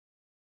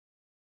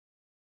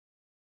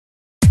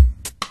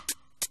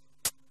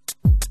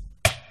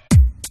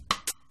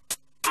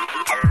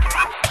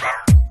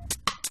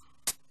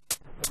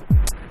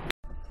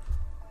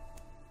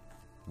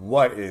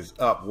What is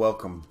up?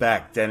 Welcome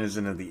back,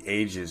 Denizen of the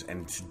Ages,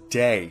 and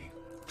today,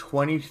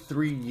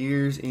 23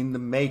 years in the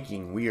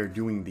making, we are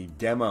doing the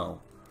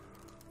demo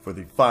for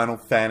the Final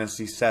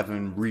Fantasy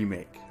VII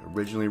Remake,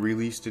 originally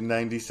released in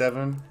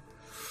 '97.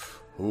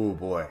 Oh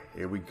boy,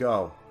 here we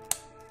go.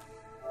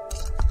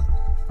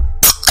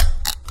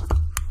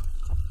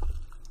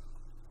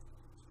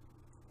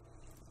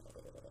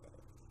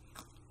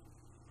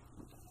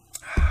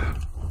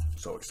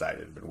 So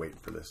excited, I've been waiting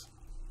for this.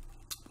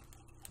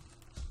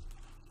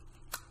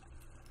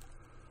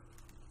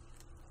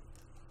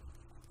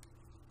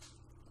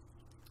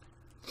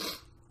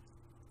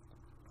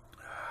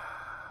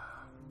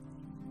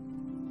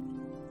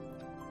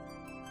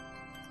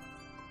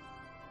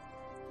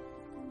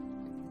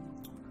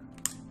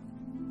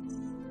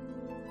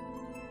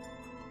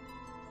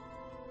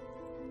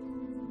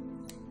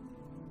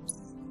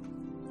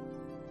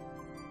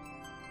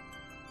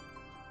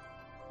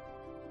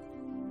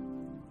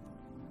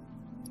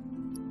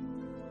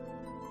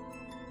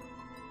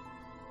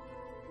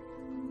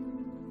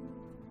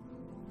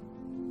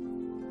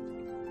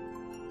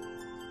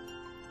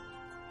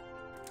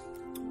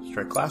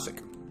 Straight classic.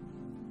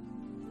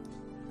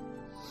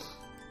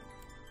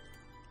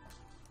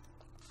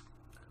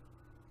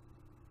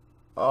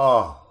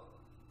 Oh,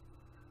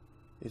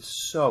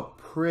 it's so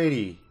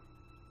pretty.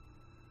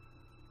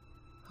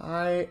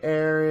 Hi,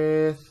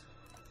 Aerith.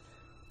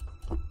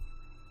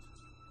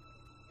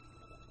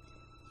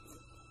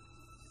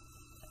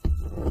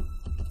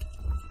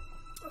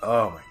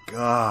 Oh my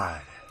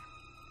God,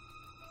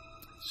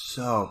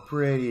 so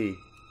pretty.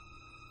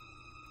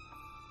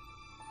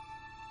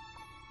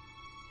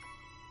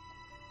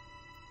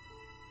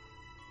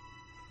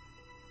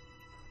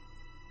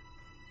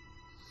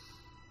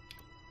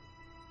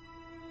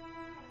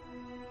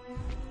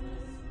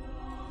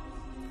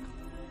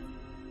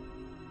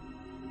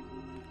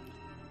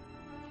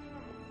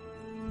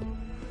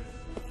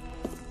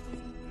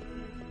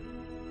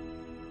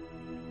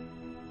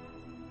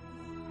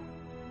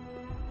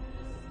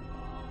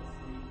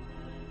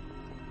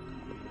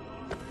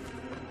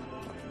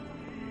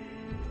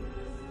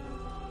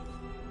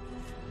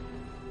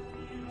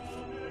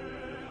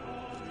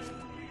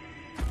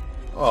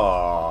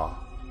 Aww.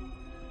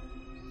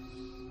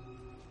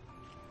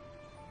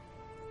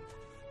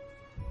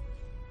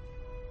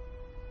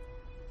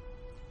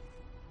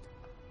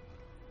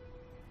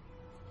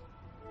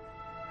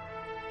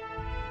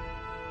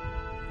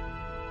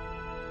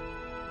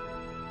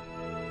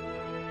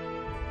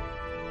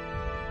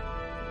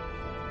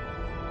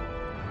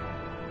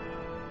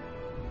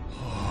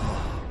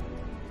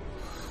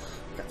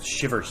 Got the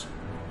shivers.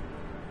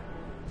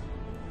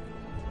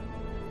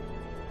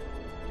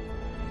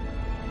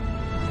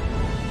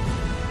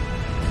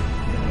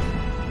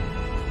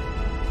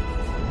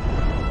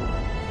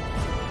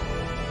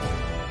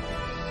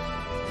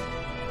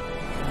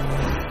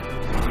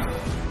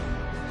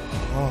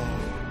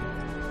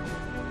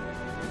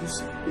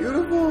 It's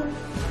beautiful.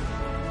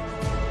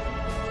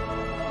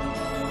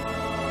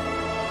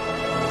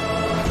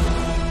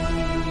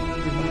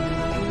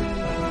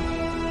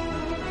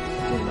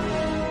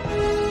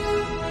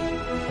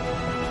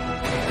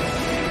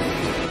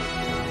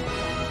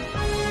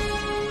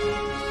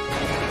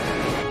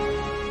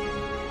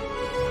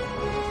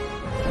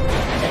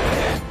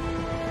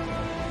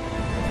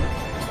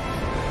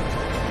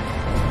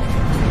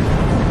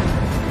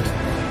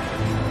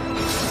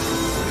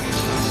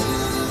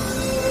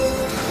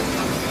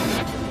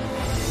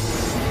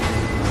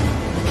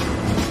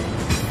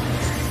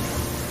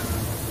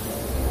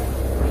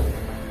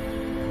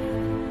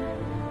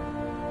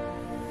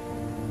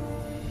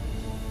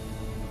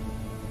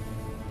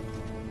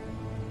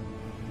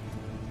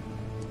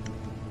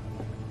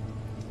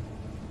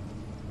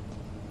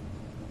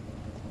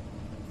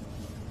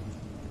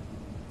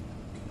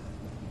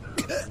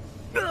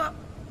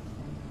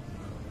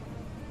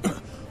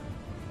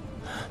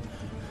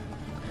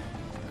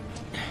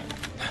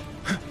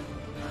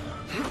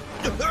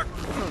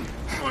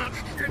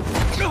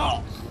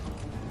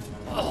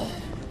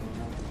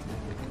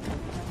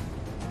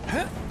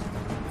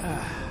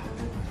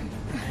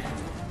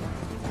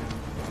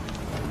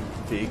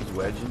 Figs,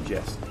 Wedge, and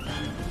Jesse.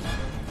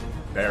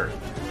 Barry.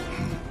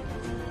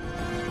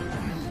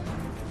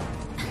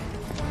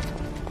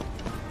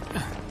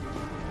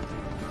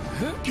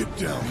 Get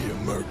down here,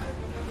 Merc.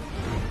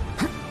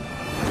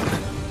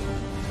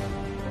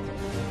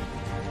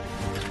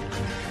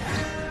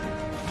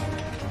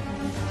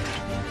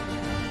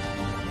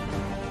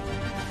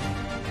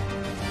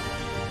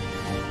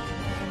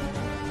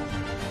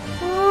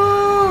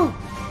 Woo!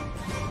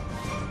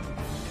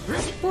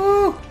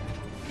 Woo!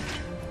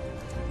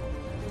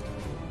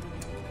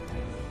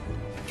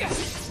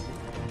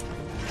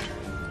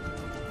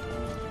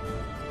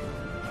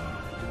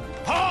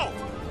 Halt!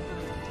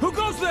 Who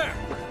goes there?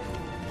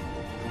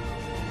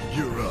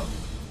 You're up.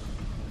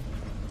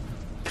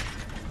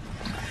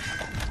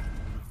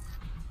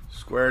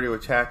 Square to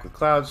attack with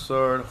Cloud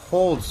Sword.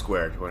 Hold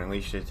square to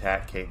unleash an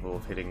attack capable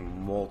of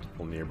hitting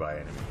multiple nearby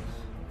enemies.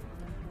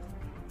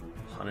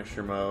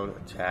 Punisher mode,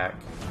 attack,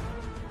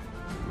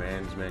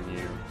 commands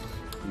menu,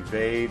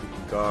 evade,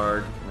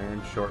 guard, command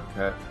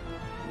shortcut,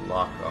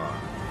 lock on.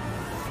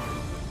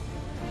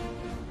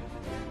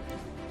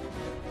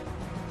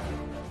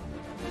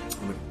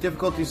 With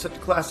difficulty set to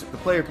classic, the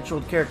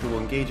player-controlled character will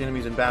engage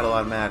enemies in battle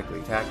automatically.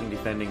 Attacking,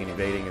 defending, and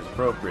evading is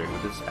appropriate.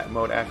 With this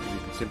mode active, you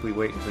can simply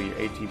wait until your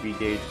ATB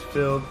gauge is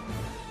filled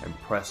and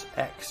press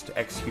X to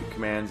execute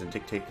commands and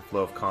dictate the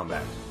flow of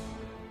combat.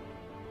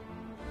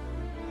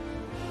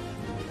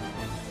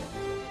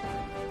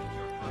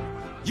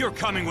 You're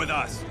coming with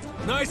us.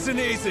 Nice and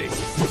easy.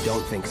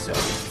 Don't think so.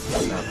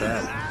 Not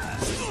bad.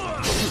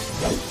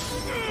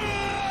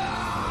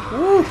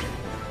 Woo!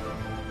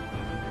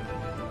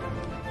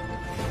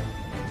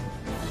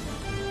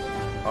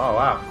 Oh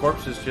wow,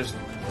 corpses just...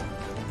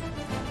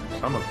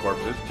 Some of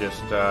corpses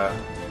just go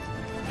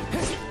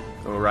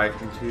right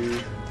into...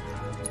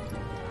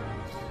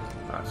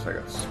 so I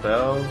got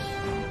spells,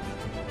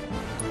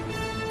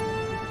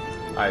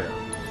 items.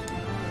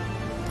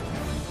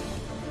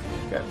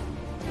 Okay.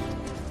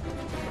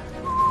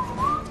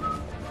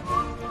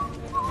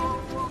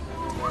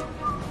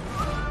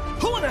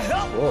 Who in the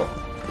hell? Whoa.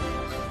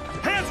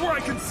 Hands where I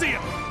can see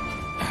them.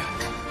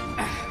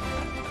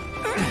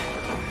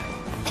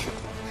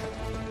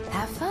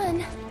 Have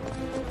fun.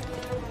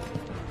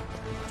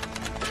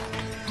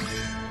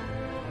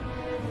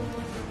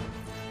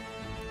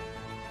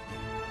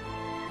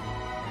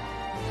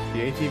 The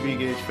ATB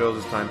gauge fills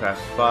as time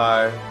passes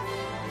by,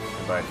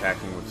 and by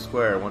attacking with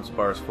square, once the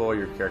bar is full,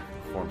 your character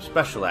performs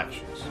special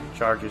actions.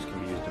 Charges can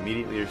be used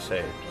immediately or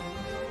saved.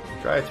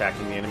 Try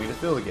attacking the enemy to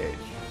fill the gauge.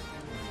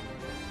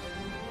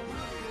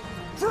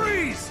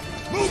 Freeze!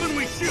 Move and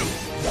we shoot!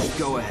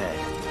 Go ahead.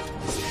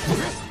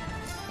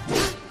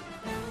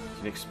 You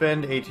can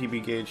expend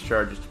ATB gauge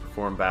charges to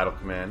perform battle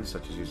commands,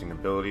 such as using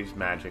abilities,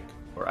 magic,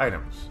 or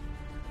items.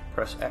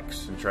 Press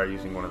X and try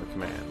using one of the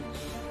commands.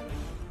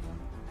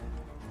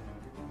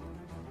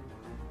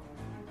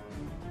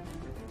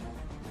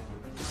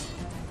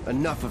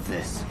 Enough of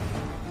this.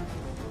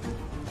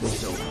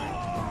 It's over.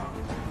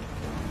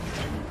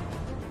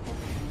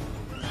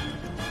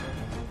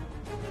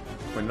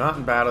 When not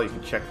in battle, you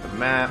can check the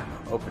map,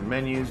 open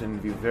menus,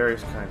 and view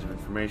various kinds of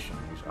information.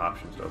 Use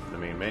options to open the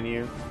main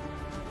menu.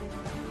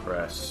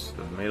 Press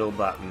the middle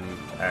button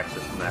to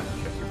access the map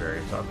and check your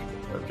various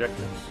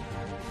objectives.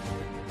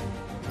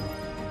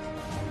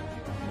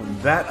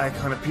 When that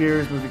icon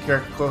appears, move your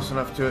character close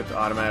enough to it to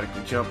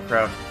automatically jump,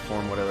 crouch, and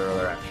perform whatever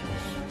other actions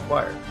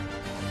required.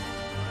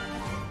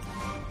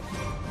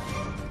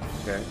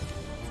 Okay.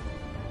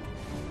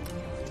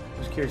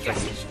 Just curious if I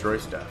can destroy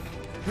stuff.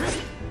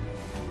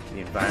 The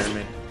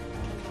environment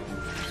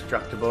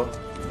destructible?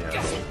 No.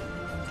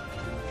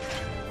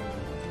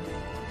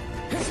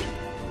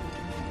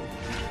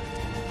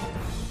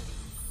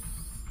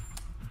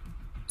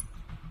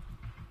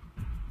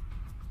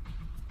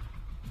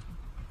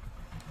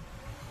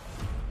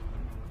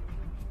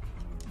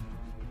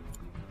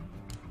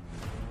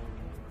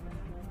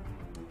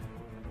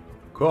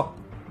 Cool.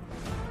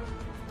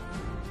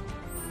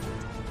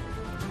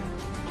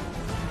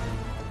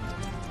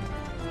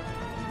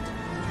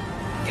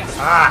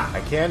 Ah! I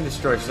can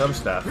destroy some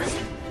stuff.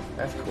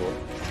 That's cool.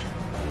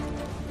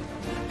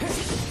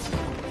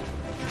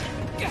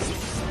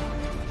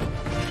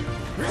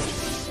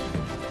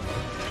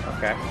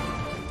 Okay.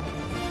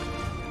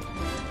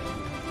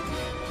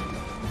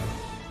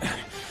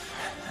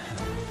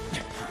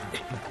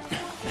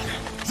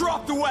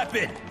 Drop the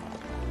weapon!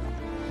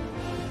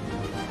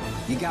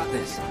 You got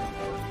this.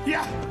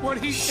 Yeah,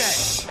 what'd he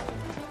say?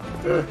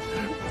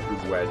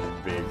 Wedge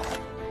big.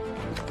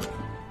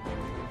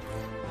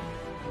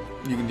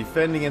 You can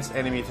defend against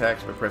enemy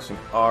attacks by pressing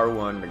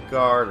R1 to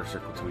guard or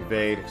circle to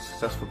evade. A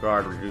successful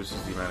guard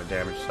reduces the amount of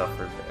damage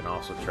suffered and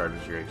also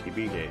charges your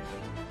ATB gauge.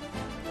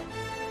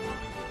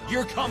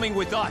 You're coming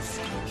with us!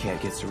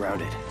 Can't get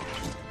surrounded.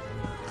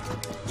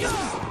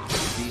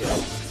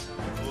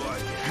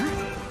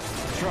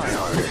 Try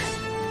harder.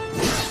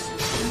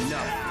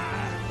 Enough.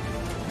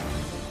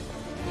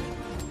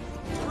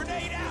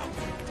 Grenade out!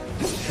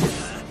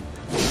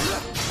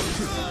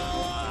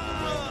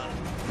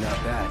 Not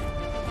bad.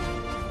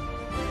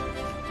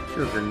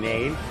 Your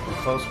grenade in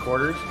close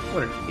quarters?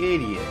 What an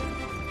idiot.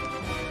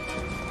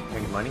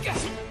 Making money?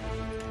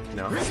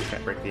 No,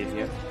 can't break the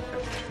ATM.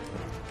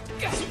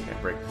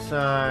 Can't break the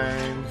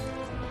signs.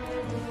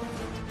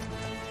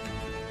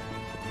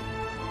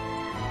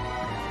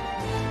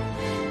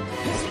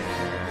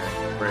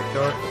 Can't break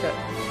door. Okay.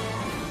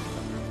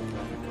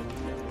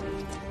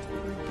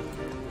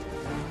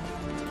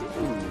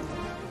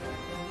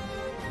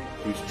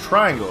 Use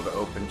triangle to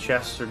open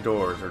chests or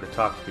doors or to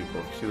talk to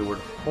people. If you see the word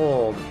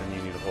hold, then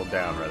you need to hold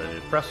down rather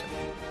than press it.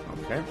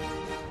 Okay.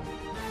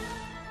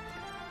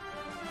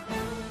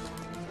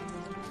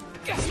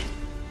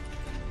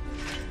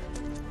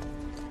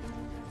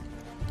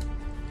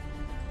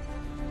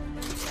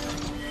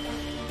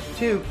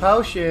 Two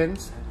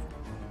potions.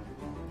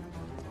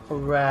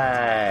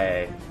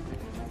 Hooray.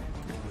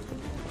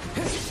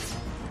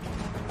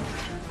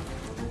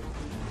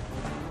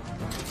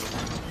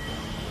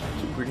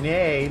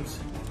 Grenades.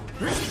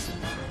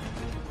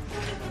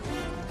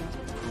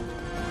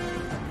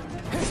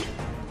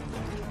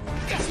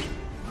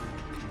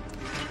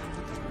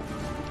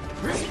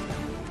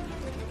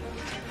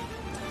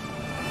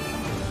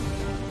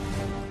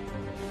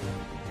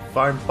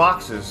 Find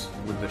boxes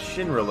with the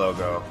Shinra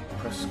logo.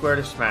 Press square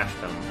to smash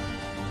them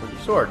with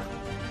your sword.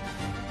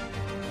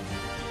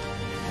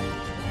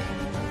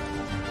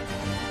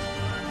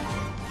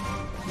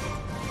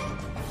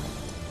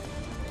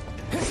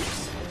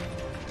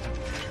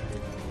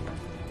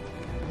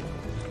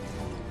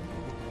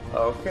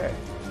 Okay.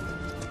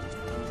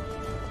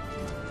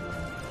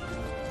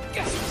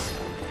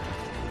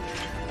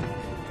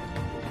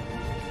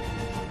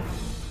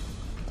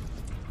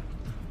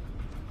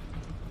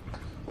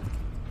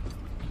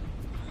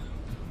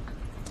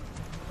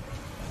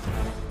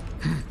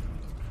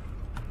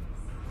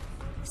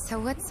 So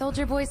what's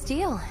Soldier Boy's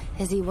deal?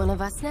 Is he one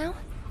of us now?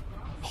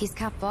 He's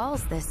got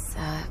balls, this,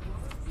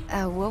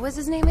 what was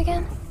his name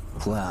again?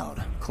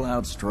 Cloud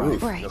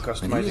Strife. Right. No And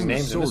customizing he isn't a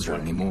names in this soldier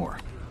one. anymore.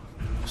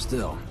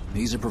 Still,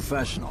 he's a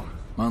professional,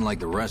 unlike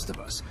the rest of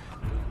us.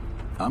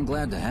 I'm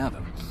glad to have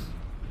him.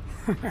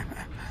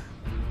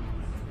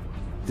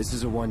 This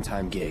is a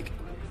one-time gig.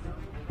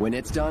 When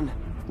it's done,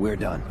 we're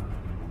done.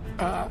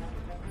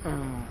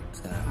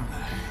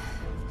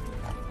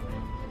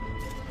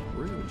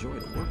 Real joy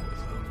to work with,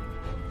 though.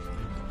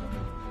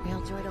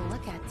 Real joy to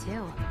look at,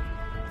 too.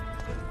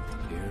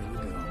 Here we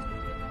go.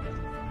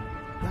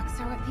 Looks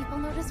are what people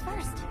notice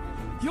first.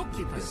 You'll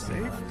keep us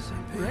safe,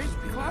 right,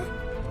 Cloud?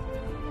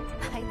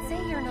 I'd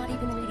say you're not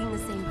even reading the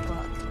same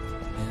book.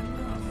 And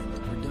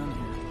we're done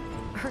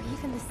here. Or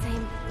even the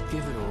same...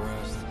 Give it a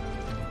rest.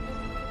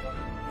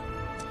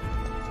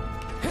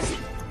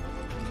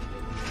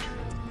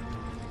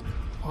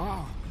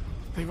 Wow,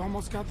 they've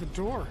almost got the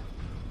door.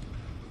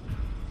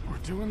 We're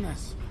doing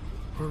this.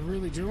 We're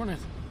really doing it.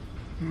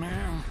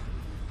 Man,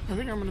 I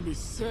think I'm gonna be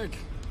sick.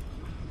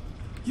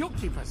 You'll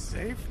keep us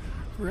safe,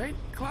 right,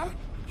 Cloud?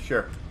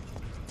 Sure.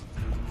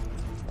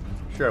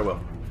 Sure I will.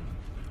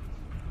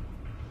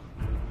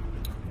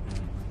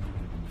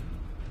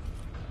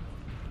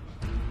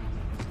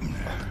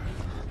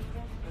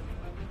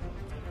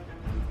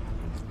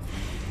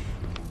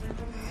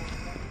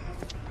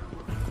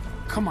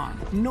 Come on,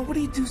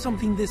 nobody do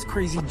something this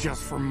crazy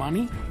just for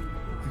money.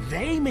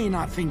 They may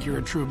not think you're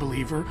a true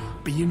believer,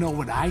 but you know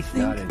what I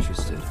think? Not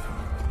interested.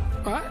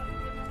 What?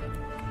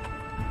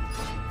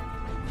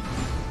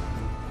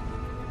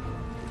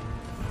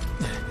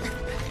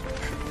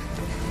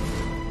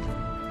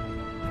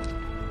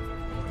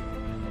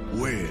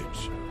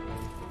 Wedge.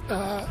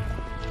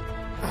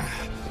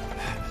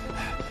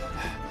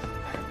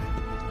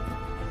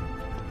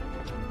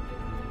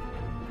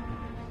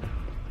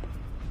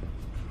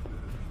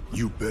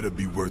 You better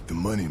be worth the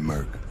money,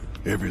 Merc.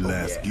 Every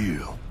last yeah.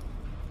 gill.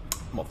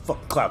 I'm a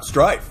fucking Cloud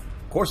Strife.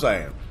 Of course I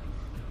am.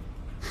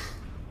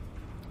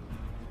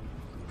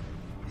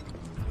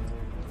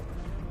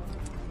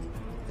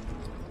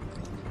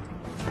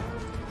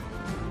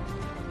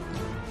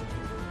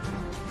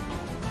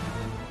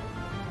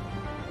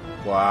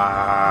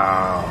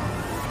 Wow.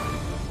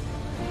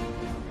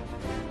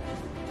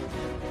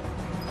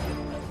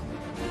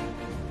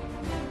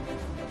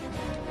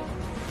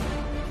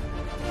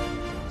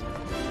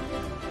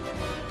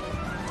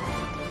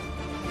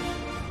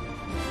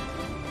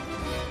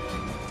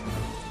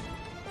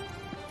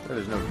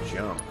 There's no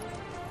jump.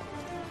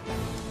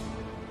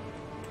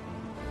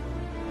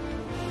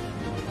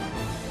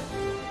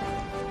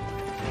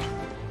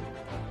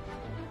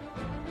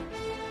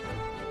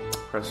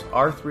 Press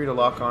R3 to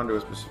lock onto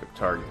a specific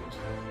target.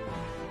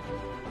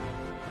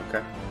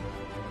 Okay.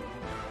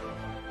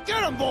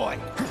 Get him, boy!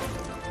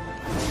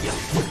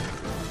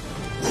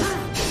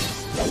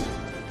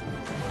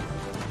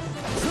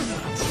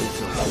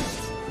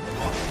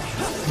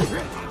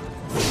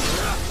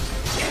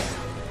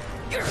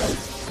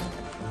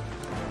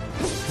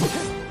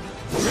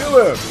 Kill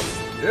him!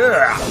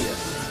 Yeah!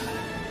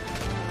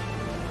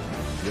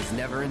 Was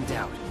never in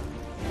doubt.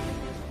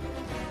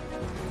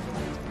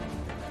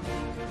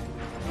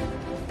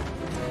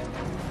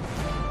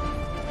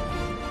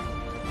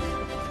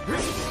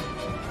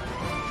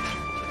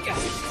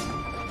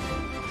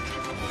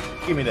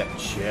 Give me that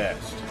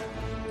chest.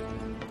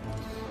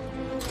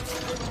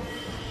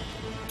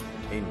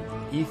 In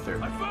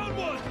ether. I found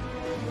one!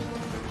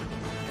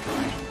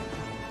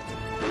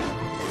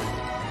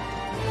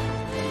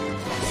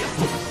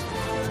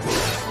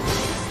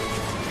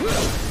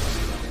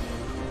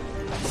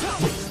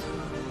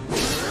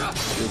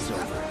 It's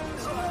over.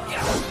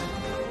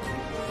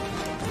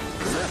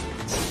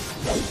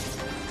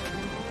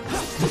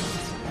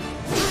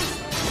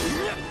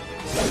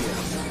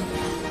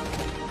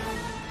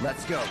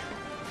 Let's go.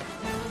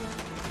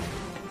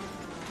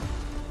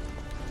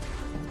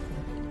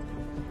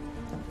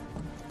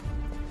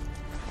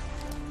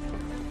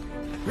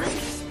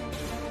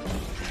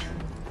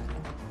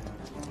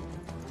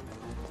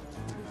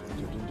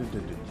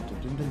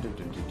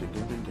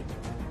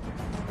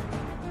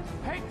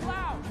 Hey,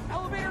 Cloud!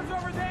 Elevator's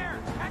over there!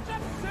 Catch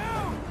up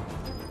soon!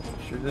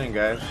 Sure thing,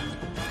 guys.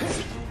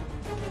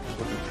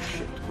 Looking for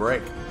shit to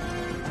break.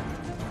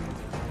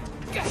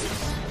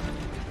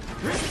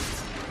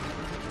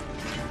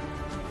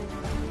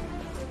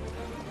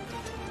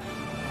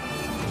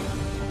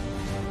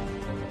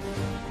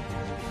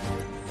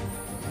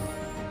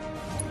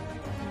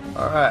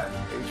 Alright,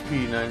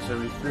 HP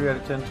 973 out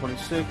of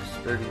 1026,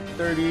 30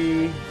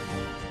 30.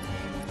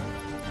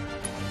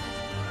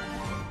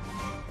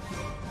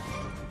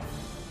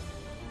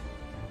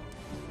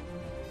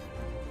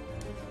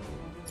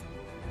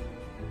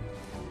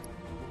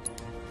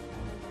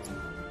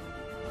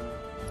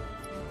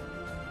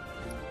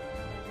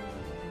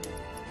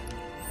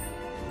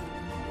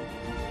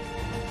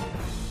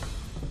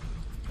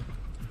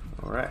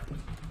 Alright.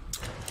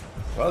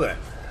 Well then.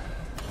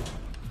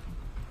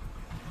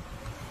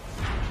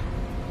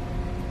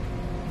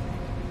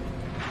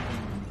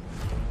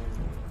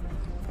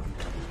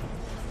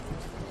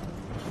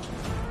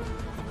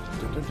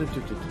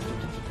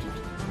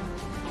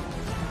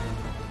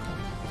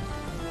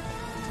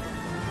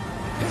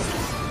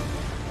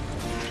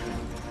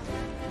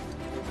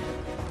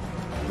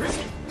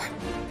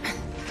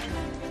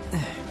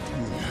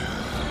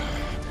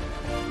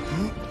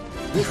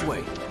 This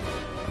way.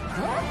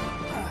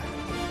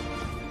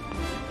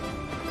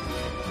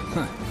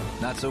 Huh,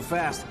 not so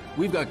fast.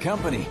 We've got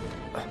company.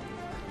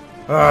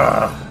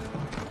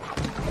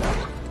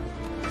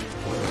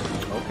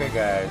 Okay,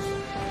 guys.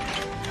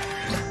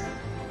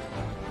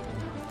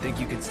 Think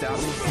you can stop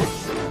me?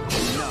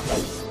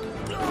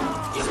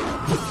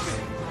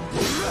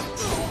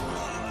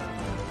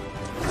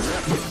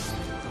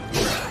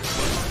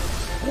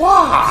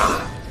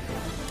 Wow!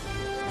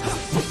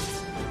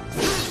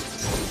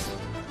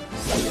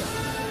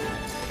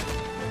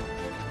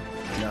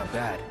 Not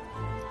bad.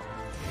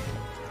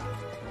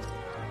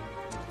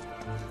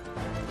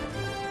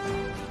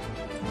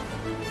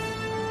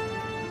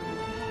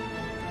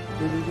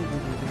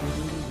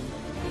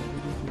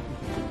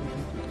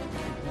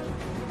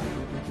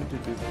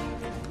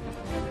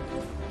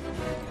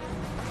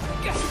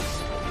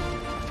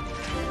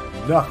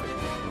 Nothing.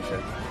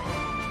 Okay.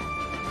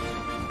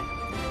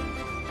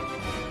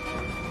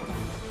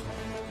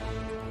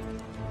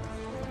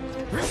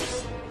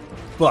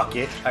 Fuck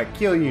it, I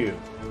kill you.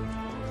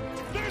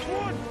 There's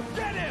one!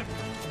 Get him!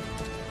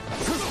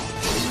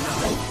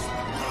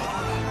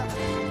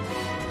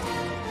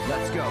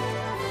 Let's go.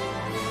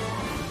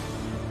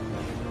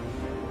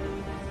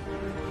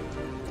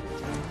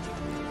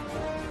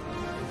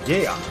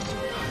 Yeah.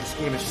 This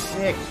game is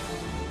sick.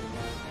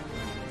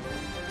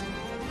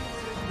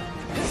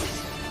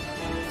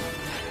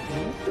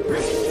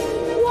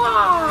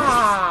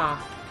 Wow.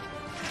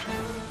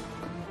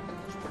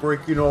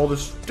 Breaking all the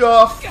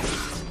stuff.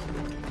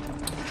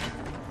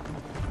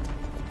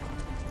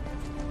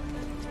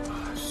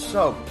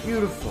 So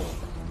beautiful.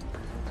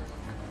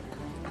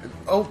 And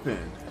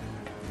open.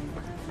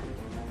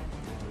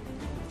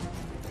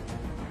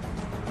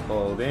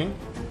 Holding.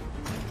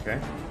 Okay.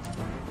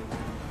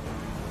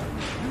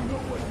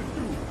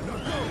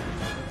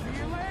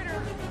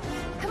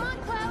 Come on,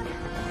 Cloud.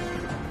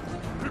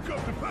 Pick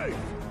up the pace.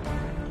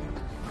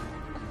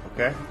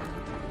 Okay.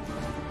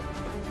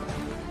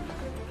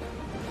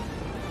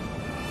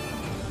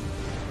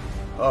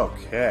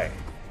 Okay.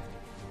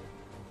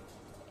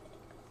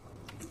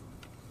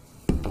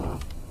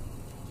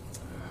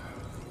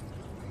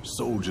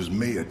 Soldiers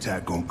may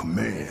attack on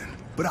command,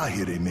 but I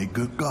hear they make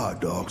good guard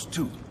dogs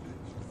too.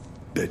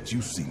 Bet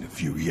you've seen a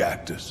few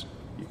reactors.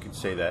 You could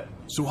say that.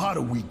 So how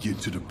do we get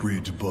to the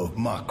bridge above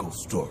Mako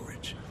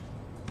storage?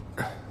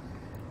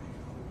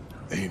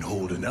 Ain't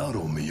holding out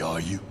on me, are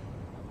you?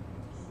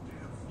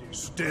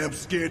 Stamp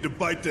scared to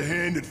bite the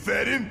hand that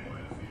fed him?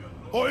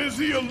 Or is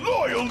he a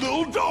loyal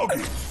little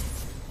doggy?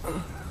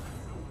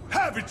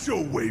 Have it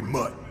your way,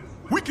 Mutt.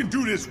 We can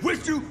do this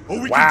with you, or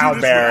we can do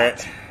this Barrett.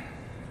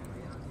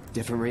 without.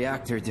 Different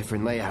reactor,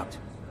 different layout.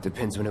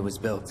 Depends when it was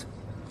built.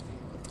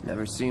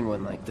 Never seen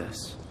one like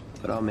this,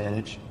 but I'll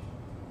manage.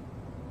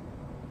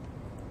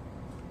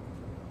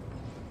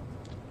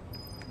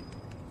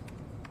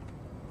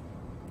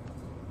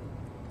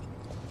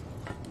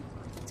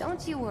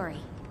 Don't you worry.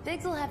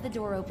 Biggs will have the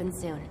door open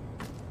soon.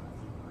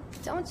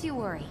 Don't you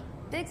worry.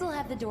 Biggs will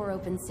have the door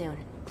open soon.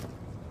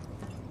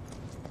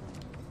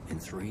 In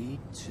 3,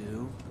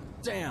 2...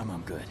 Damn,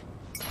 I'm good.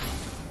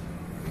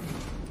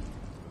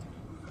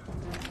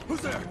 Who's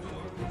there?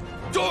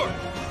 Door!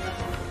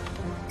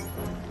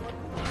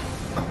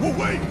 We'll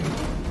wait!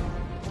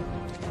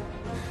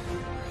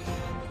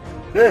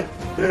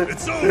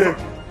 It's over!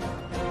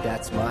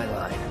 That's my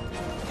line.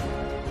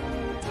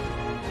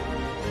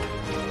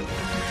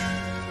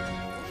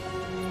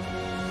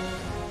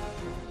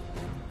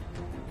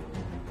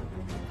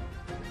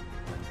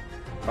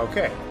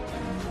 Okay.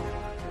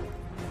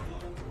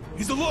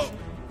 He's alone!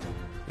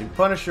 In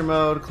Punisher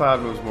mode,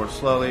 Cloud moves more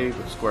slowly,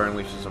 but Square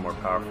unleashes a more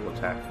powerful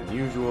attack than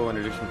usual. In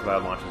addition,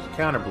 Cloud launches a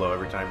counter blow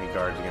every time he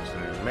guards against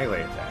an enemy's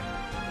melee attack.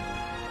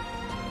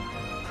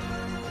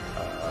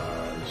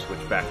 This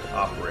switch back to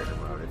operator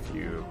mode if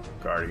you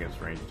guard against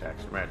ranged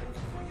attacks or magic.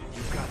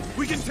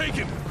 We can take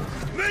him!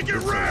 Make it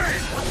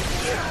rain!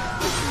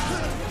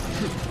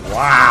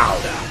 Wow!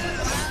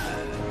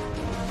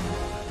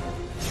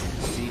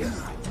 See ya.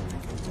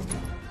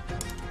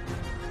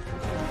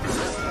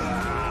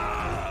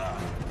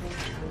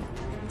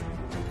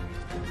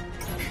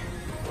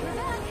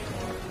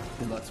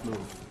 Then let's move.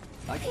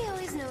 He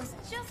always knows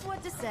just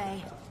what to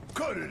say.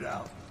 Cut it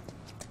out.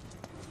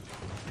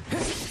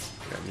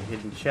 Got any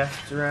hidden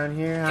chests around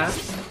here, huh?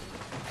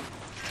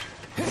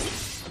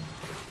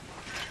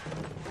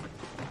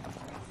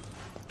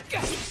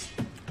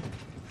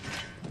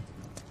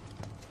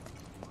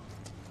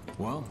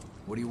 Well,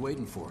 what are you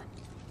waiting for?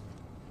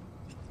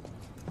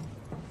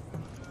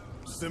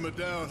 Simmer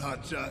down,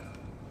 hotshot.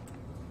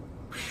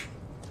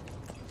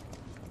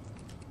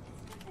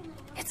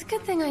 It's a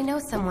good thing I know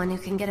someone who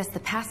can get us the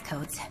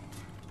passcodes.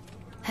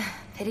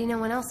 Pity no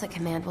one else at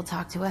command will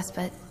talk to us,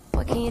 but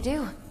what can you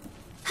do?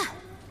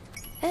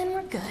 And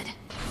we're good.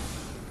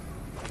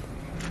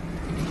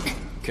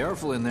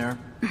 Careful in there.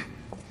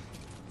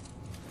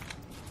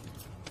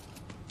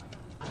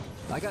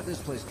 I got this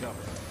place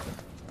covered.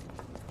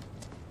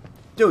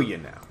 Do you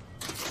now?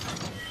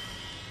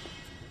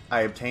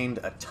 I obtained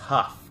a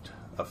tuft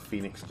of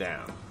Phoenix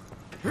Down.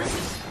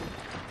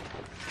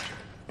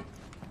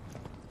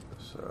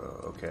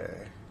 So,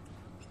 okay.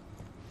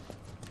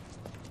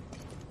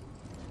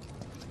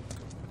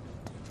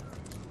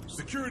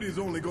 Security's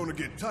only gonna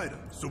get tighter,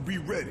 so be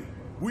ready.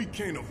 We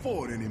can't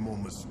afford any more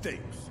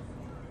mistakes.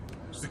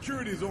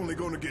 Security's only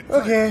gonna get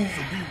tighter, Okay.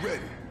 so be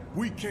ready.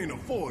 We can't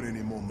afford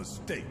any more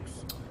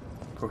mistakes.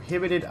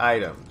 Prohibited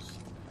items.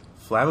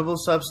 Flammable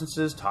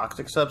substances,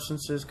 toxic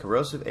substances,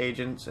 corrosive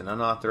agents, and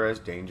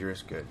unauthorized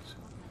dangerous goods.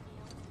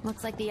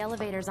 Looks like the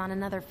elevator's on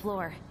another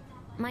floor.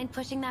 Mind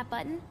pushing that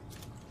button?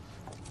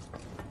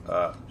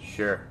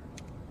 Sure.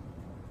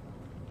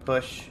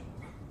 Push.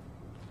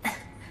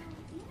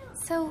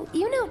 So,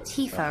 you know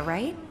Tifa,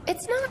 right?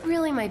 It's not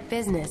really my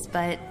business,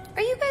 but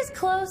are you guys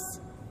close?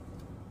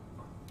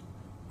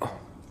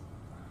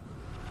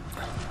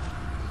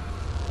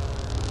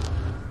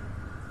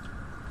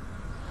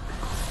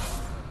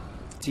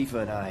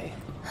 Tifa and I.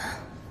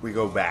 We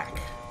go back.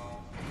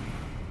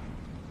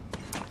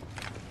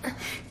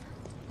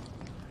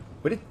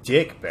 What a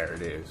dick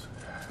Barrett is.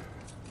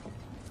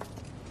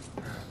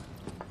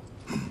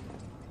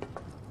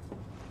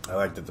 I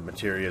like that the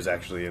materia is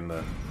actually in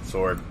the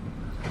sword.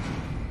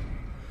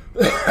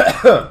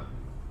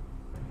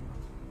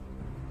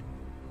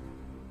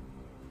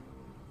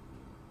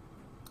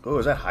 Oh,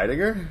 is that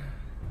Heidegger?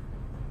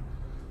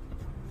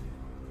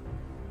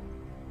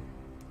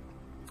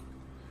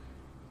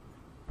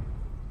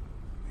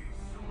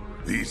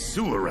 These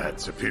sewer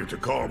rats appear to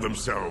call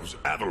themselves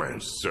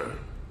Avalanche, sir.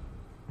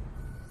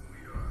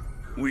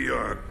 We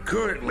are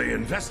currently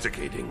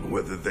investigating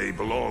whether they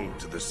belong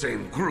to the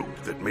same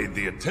group that made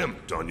the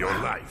attempt on your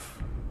life.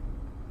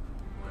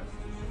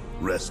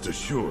 Rest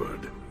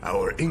assured,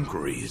 our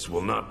inquiries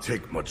will not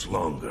take much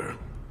longer.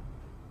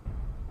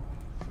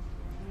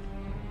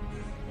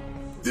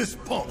 This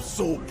pump's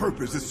sole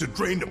purpose is to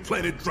drain the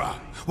planet dry.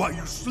 While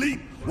you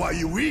sleep, while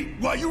you eat,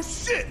 while you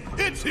shit,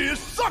 it's here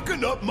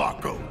sucking up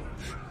Mako.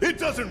 It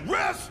doesn't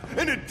rest,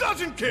 and it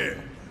doesn't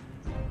care.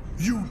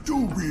 You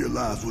do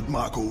realize what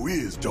Mako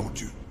is, don't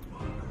you?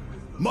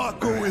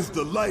 Mako is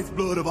the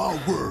lifeblood of our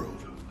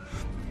world.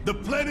 The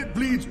planet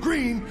bleeds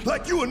green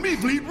like you and me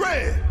bleed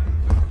red.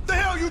 The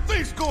hell you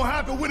think's gonna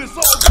happen when it's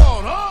all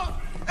gone, huh?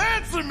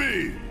 Answer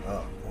me!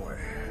 Oh boy.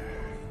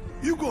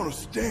 You gonna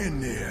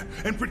stand there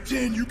and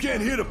pretend you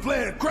can't hear the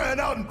planet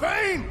crying out in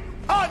pain?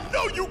 I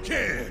know you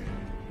can!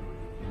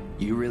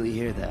 You really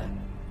hear that?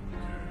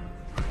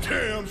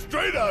 Damn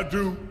straight I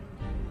do!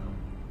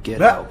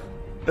 Get out.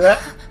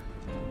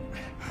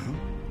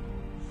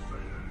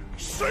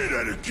 Say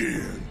that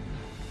again!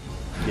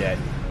 Get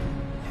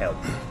help.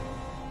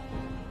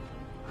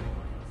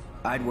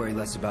 I'd worry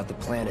less about the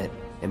planet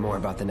and more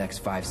about the next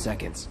 5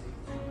 seconds.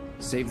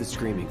 Save the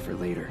screaming for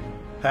later.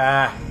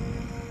 Ha!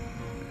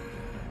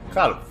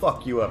 Gotta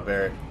fuck you up,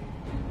 Barrett.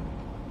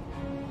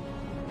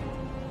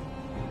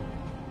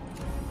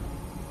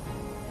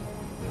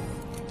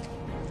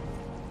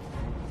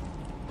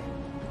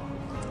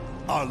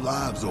 Our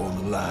lives are on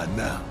the line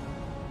now.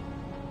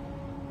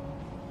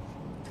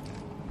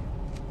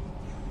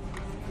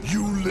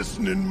 You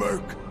listening,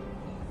 Merc?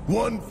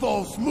 One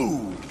false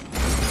move.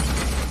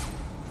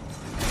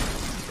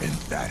 And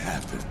that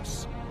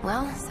happens.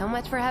 Well, so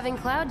much for having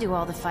Cloud do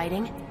all the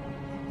fighting.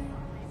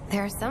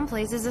 There are some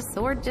places a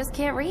sword just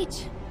can't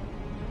reach.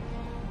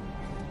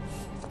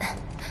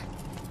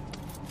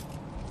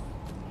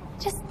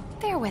 Just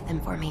bear with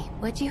him for me,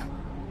 would you?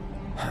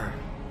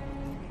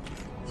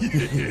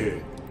 Yeah.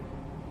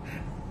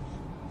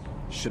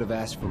 Should have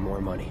asked for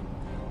more money.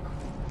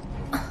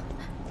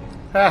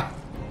 Ha!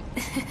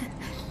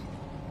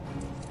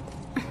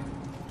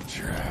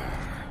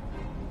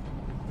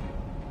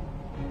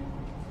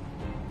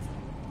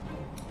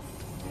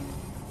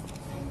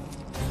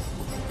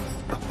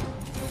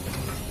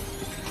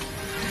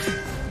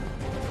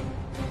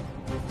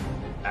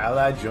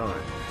 Ally join.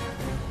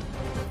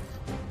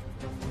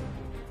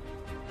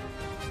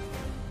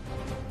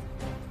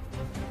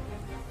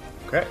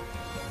 Okay.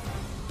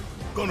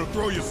 Gonna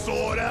throw your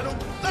sword at him?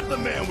 Let the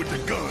man with the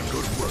gun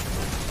go to work.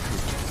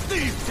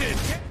 These 10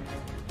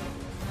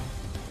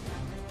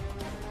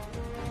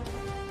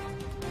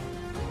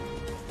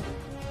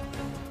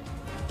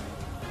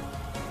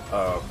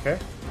 Okay.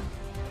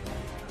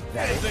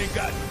 cats ain't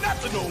got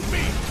nothing on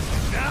me.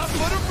 Now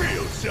for the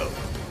real show.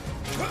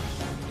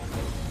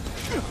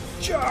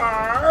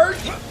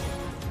 Charge!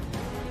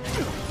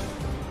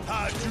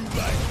 How'd you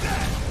like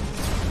that?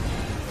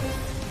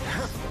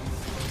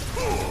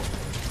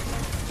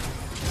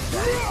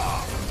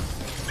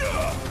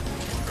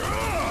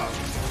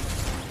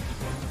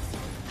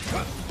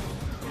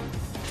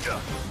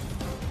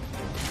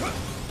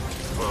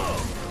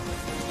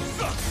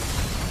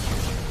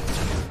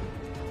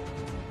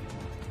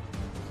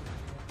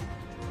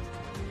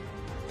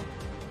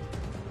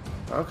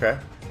 Okay.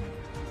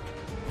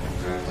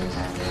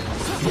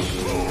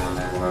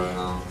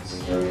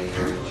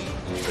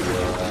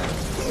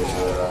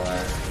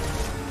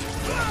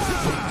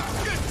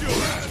 Get your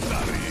ass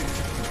out of here!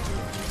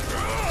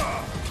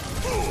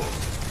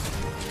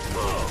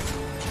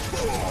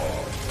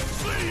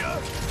 See ya!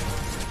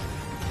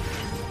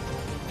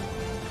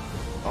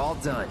 All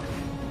done.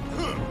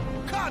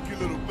 Cocky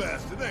little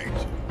bastard, ain't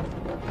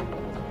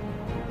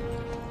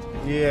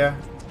you? Yeah,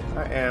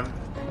 I am.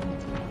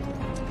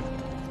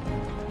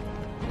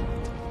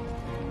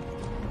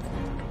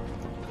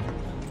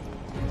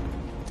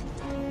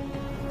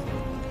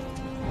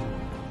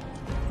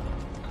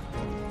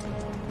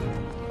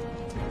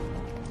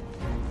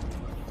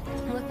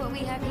 Look what we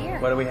have here.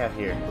 What do we have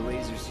here? The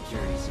laser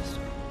security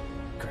system.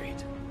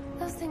 Great.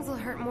 Those things will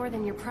hurt more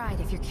than your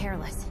pride if you're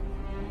careless.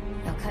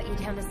 They'll cut you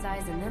down to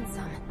size and then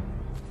some.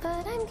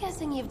 But I'm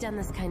guessing you've done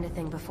this kind of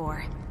thing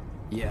before.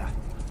 Yeah.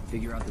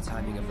 Figure out the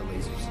timing of the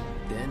lasers.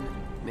 Then,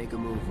 make a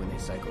move when they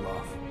cycle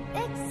off.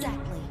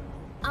 Exactly.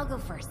 I'll go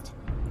first.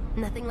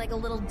 Nothing like a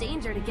little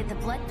danger to get the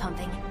blood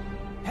pumping.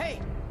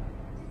 Hey!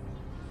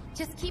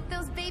 Just keep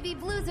those baby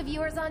blues of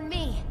yours on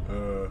me.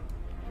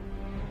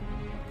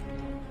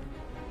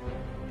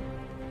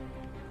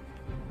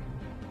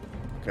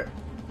 Okay.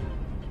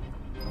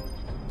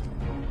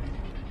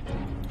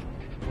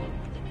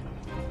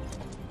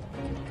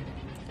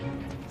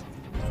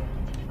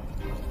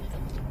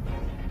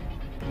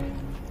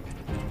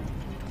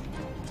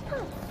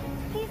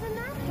 He's a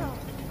natural.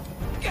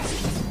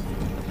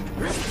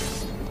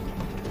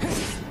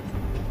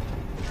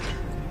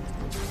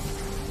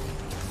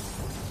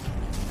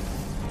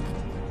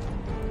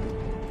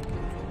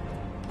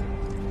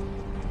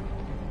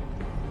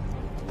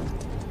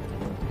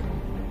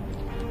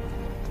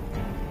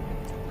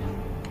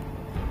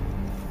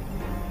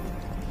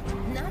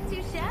 Not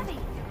too shabby.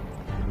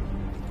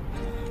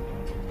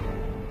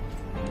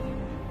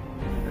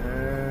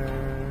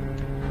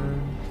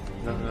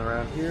 Nothing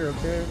around here,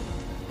 okay?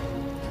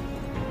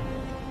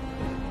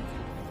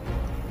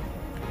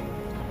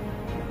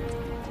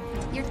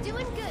 You're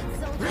doing good,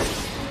 soldier.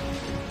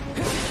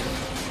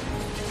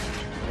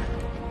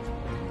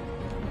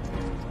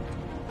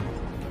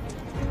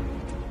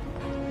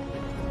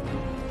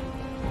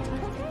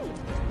 Okay,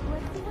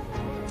 let's see what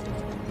that is.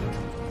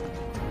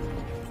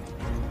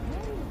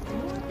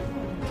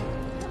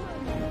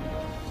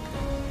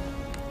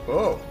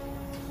 Oh.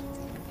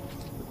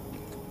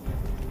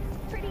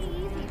 Pretty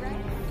easy,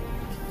 right?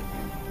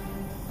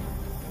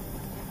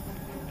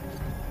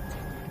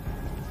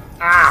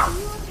 Ow! Are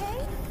you okay?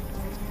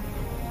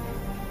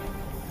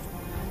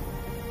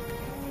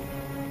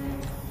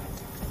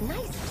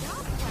 Nice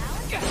job,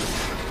 Cloud.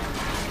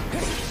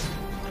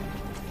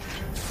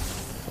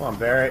 Come on,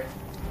 Barrett.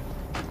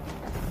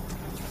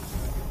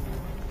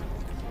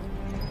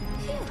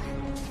 Phew.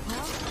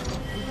 Well,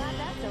 I'm glad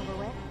that's over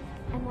with.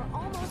 And we're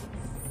almost...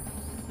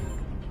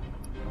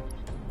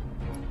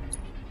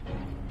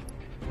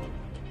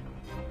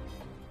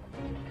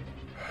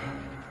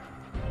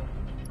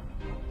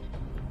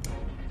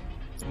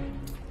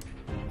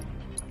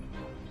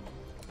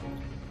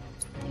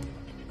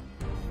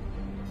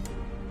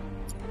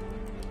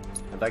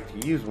 I'd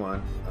like to use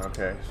one.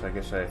 Okay, so I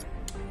guess I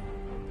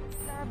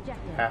Our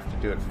objective. have to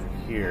do it from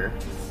here.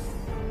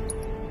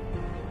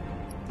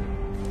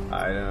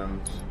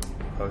 Items,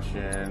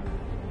 potion,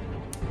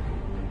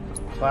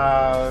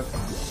 cloud,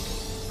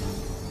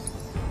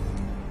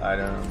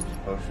 items,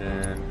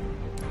 potion,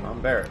 on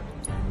Barrett.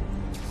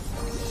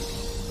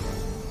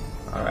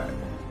 Alright.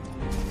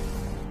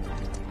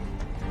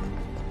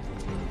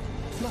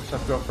 What's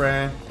up,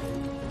 girlfriend?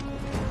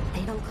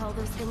 They don't call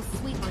those things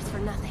sweepers for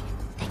nothing.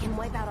 They can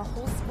wipe out a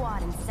whole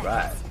squad in seconds.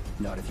 Right.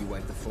 Not if you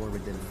wipe the floor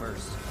with them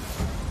first.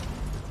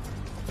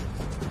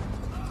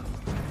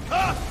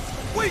 Ha!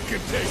 We can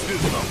take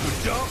this hunk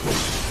of junk.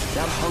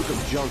 That hunk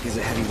of junk is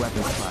a heavy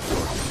weapons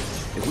platform.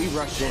 If we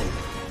rush in,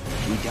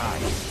 we die.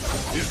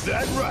 Is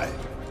that right?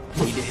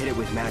 Need to hit it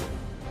with mag.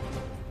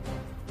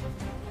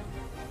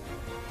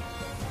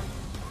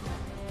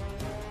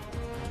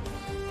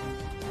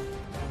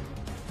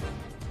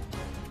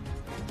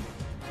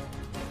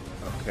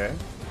 Okay.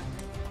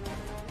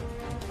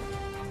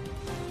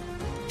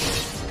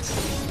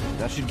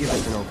 That should give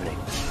us an opening.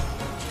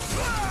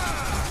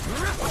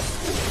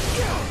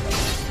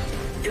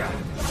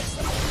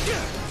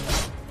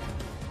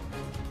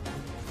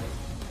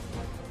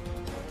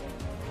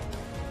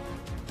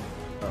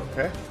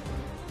 Okay.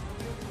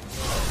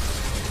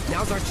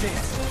 Now's our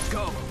chance. Let's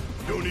go.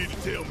 Don't need to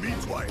tell me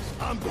twice.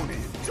 I'm gonna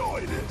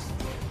enjoy this.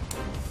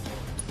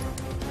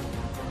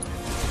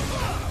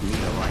 You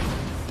know what?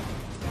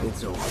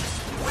 It's over.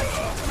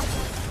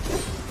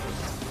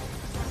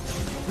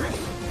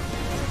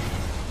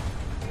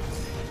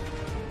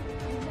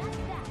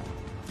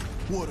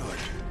 What are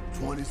you,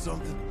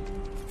 20-something?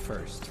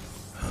 First.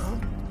 Huh?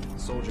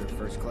 Soldier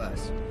first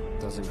class.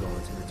 Doesn't go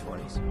into the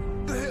 20s.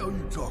 The hell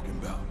you talking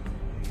about?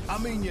 I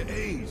mean your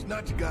age,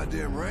 not your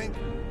goddamn rank.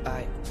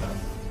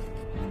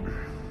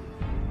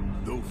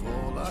 Though for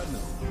all I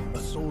know, a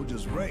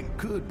soldier's rank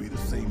could be the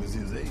same as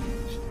his age.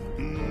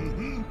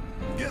 Mm-hmm.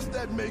 Guess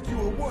that make you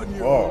a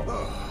 1-year-old.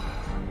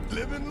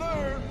 Live and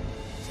learn.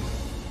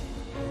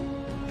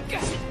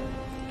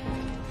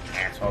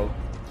 Asshole.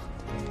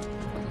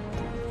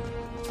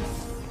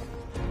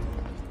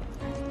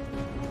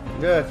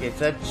 Look,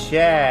 it's a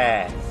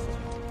chest.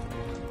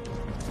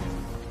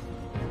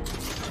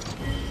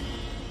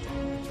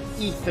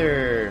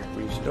 Ether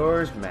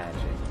restores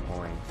magic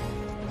points.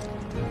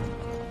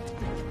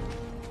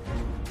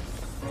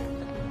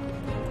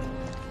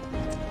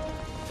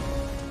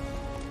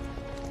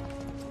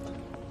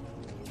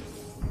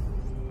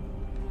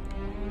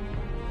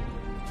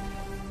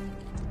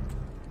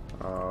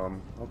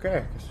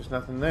 Okay, guess there's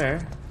nothing there.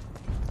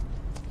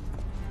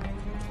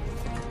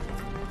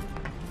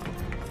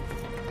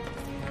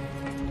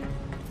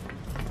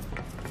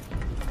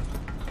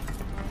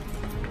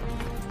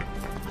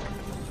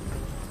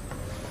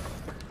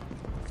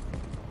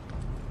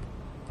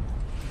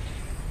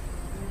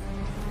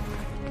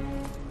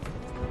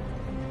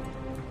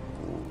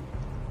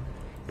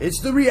 It's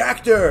the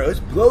reactor! Let's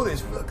blow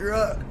this fucker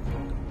up!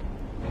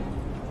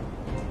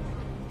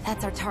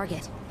 That's our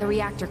target, the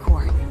reactor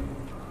core.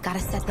 Gotta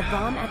set the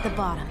bomb at the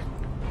bottom.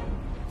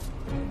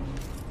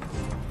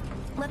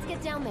 Let's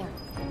get down there.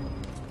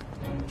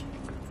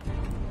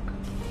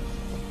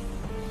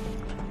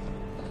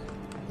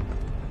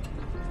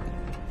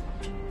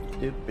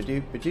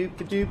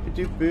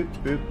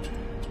 Doop-a-doop-a-doop-a-doop-a-doop-boop-boop.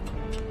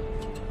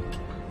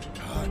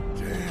 God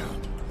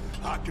damn.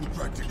 I can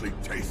practically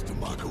taste the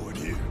Mako in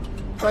here.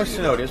 Nice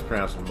to know it is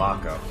pronounced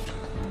Mako.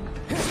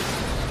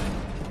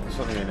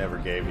 Something they never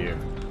gave you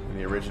in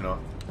the original.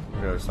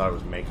 I always thought it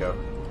was Mako.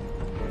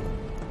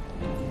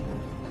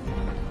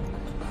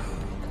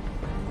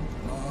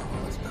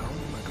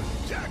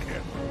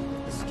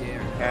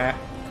 Scared. Cat.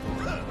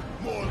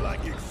 More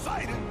like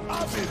excited.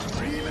 I've been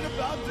dreaming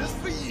about this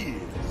for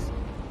years.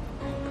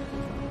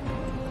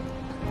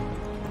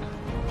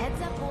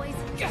 Heads up, boys.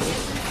 Get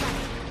inside.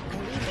 I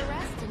leave the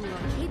rest in your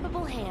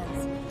capable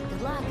hands.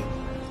 Good luck.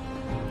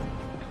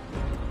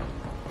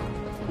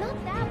 Not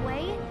that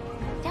way.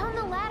 Down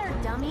the ladder,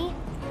 dummy.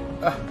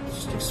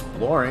 Just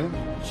exploring.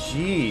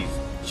 Jeez,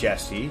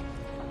 Jesse.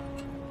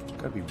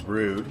 Gotta be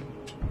rude.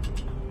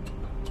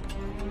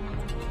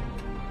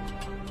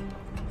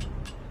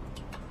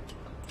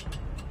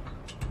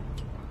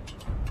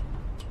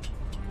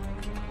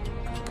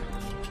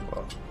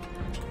 Whoa.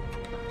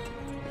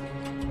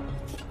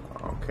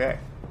 Okay.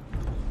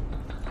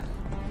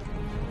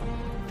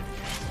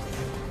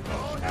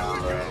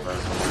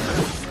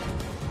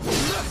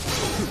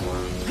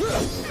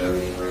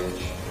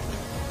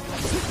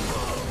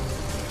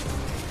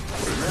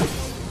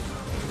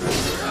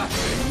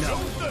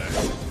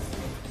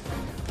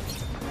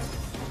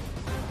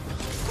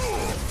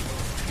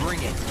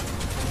 Bring it.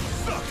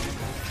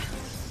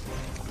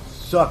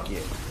 Suck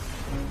it.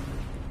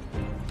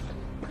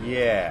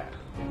 Yeah.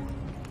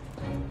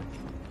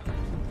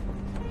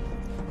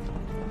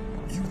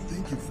 You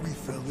think if we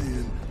fell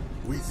in,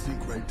 we'd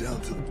sink right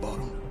down to the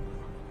bottom?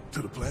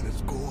 To the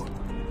planet's core?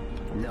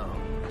 No.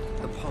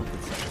 The pump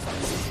would set us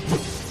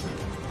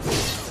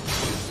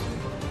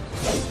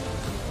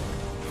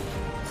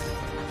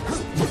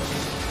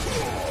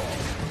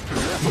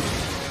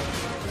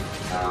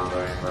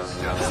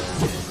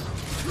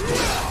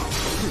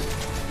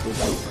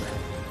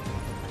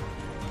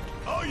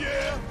Oh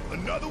yeah,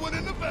 another one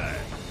in the bag.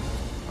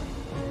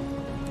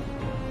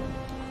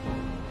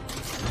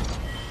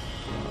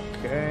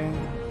 Okay.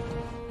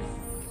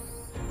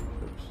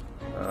 Oops.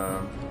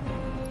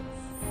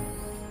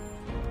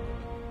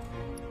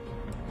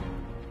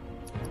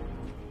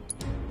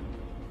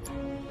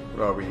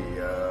 What are we,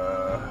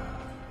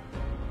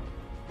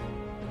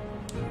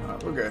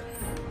 we're good.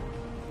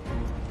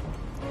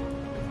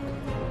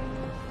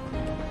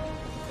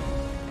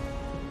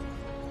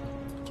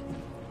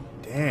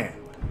 Damn.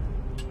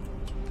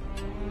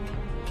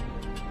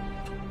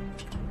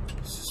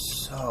 This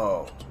is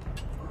so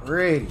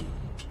pretty.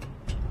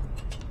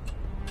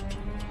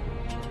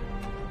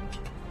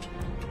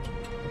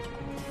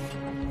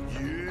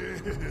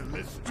 Yeah,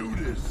 let's do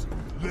this.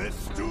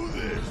 Let's do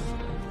this.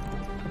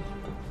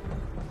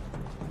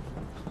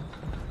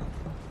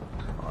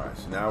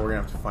 So now we're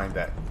gonna have to find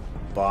that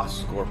boss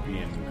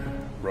scorpion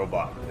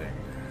robot thing.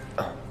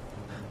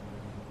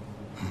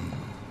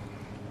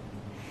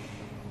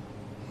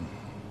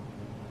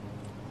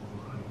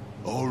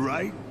 All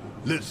right,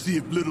 let's see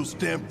if Little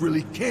Stamp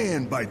really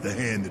can bite the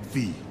hand that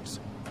feeds.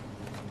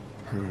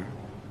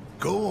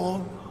 Go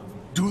on,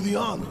 do the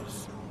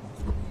honors.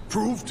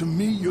 Prove to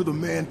me you're the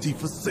man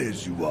Tifa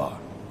says you are.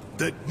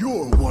 That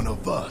you're one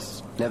of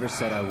us. Never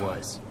said I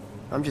was.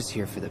 I'm just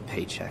here for the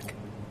paycheck.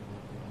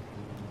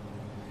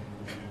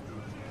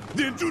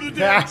 Then do the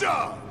damn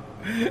job!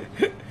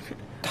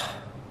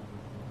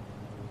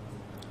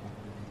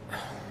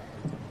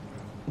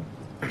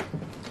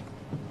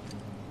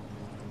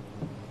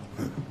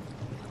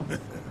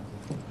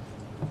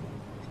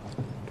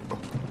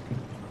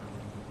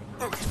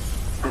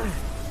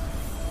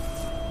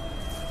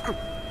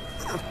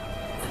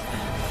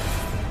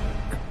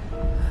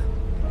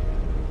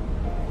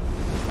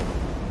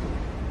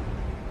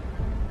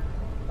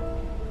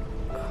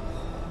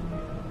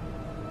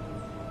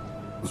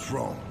 What's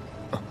wrong?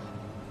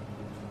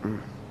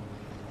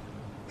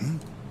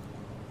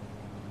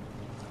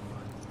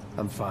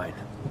 I'm fine.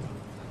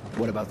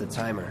 What about the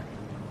timer?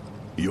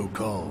 Your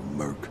call,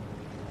 Merc.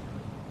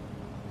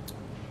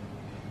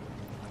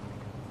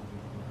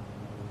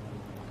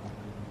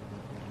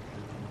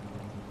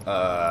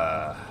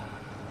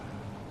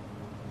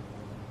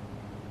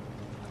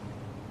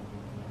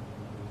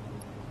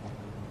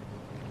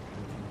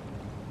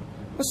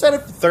 Let's set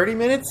it for 30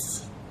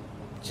 minutes.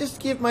 Just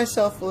give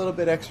myself a little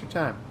bit extra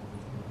time.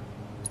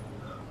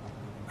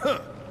 Huh.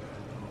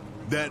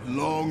 That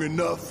long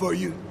enough for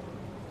you?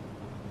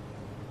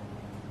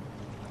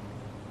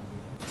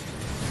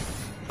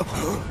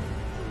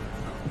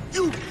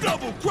 You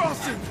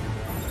double-crossing!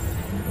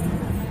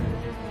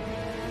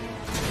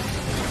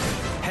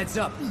 Heads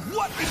up!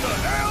 What in the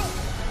hell?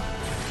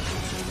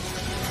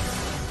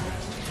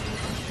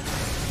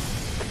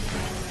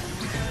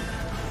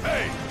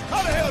 Hey,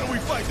 how the hell do we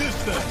fight this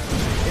thing?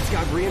 It's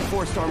got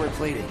reinforced armor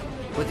plating,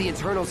 but the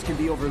internals can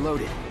be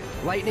overloaded.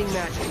 Lightning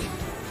magic.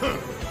 Huh.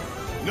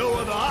 No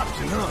other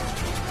option, huh?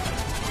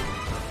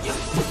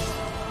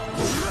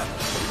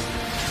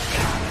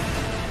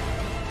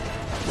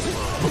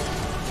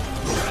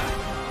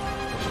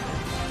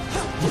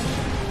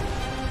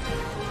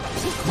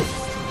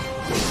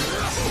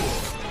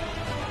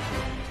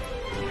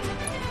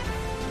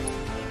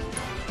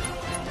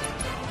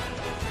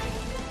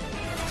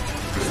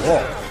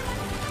 Whoa.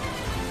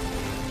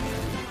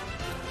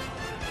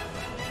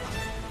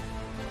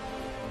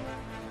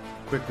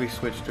 Quickly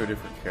switch to a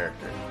different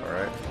character,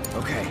 alright?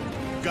 Okay.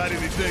 Got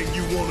anything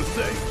you want to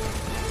say?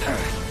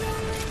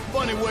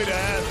 Funny way to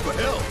ask for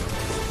help.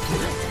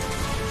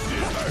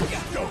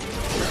 Go.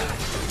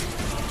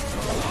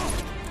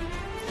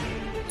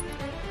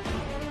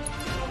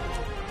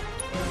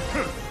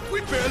 We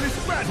barely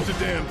scratched the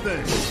damn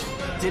thing.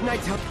 Didn't I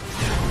tell...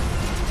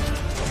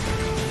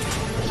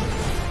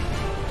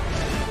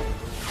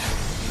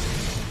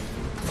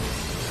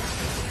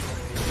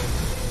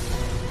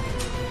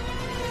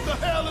 The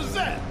hell is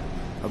that?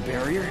 A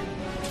barrier?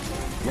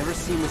 Never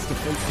seen this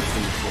defense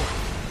system before.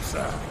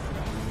 Sir,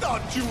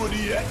 thought you were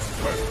the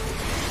expert.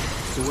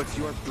 So what's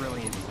your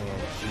brilliant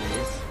plan,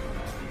 genius?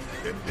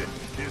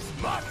 It's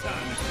my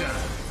time to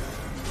shine.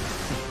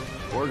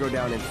 Or go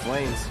down in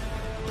flames.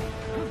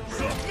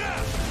 So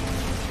now.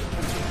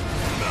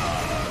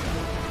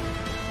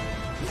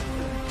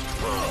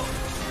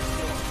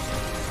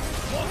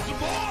 Want some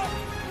more?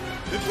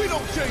 If we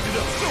don't change it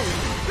up soon,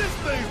 this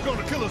thing's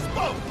gonna kill us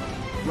both.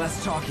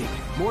 Less talking,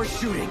 more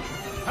shooting.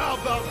 How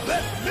about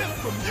less lift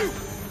from you?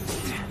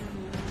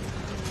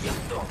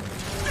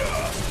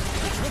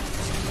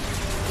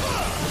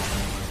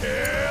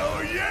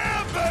 Hell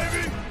yeah,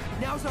 baby!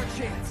 Now's our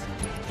chance.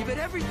 Give it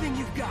everything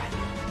you've got.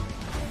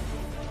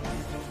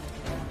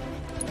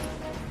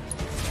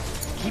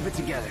 Keep it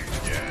together.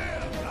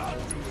 Yeah, I'll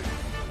do it.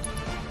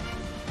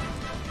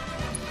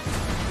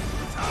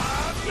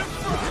 Time to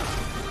fry.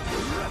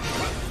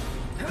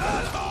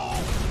 That's all.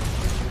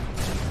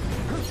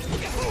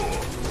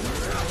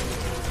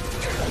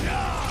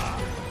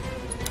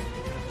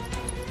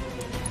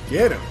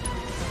 Get him.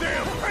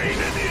 Damn pain in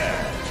the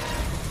ass.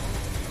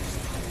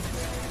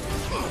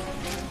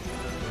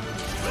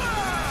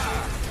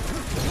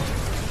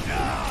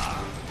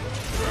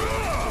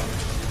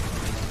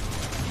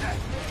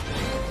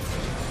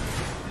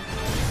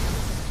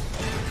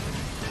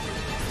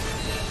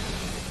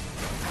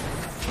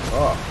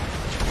 Oh.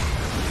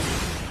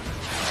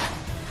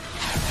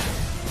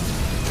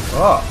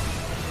 Oh.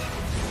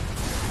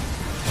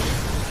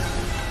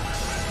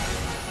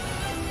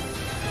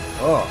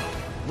 Oh.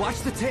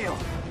 Watch the tail.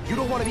 You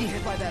don't want to be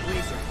hit by that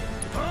laser.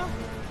 Huh?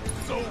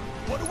 So,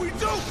 what do we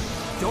do?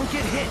 Don't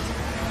get hit.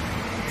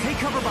 Take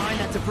cover behind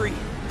that debris.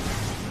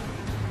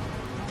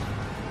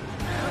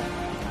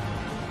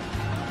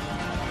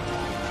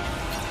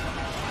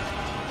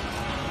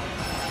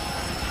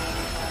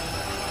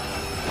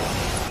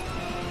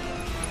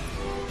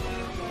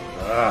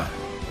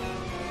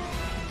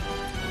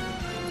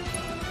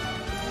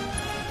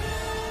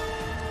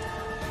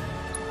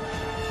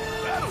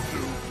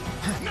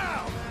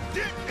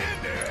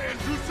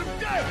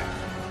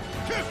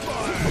 Kiss my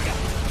ass!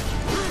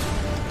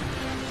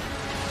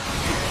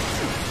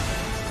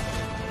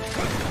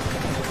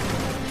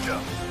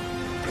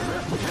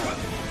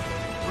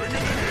 Bring it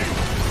in!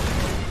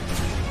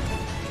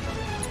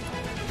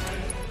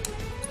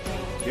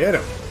 Get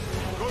him.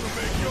 Gonna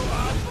make your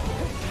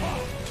eyeball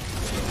pop!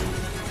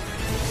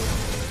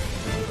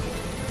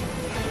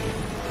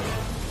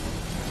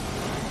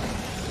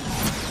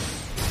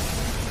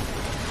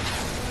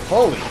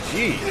 Holy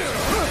jeez.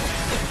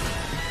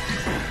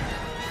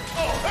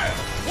 Oh, hell!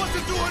 What's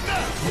it doing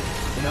now?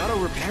 An auto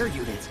repair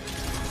unit.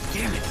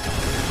 Damn it.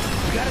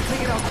 We gotta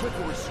take it out quick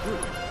or we're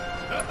screwed.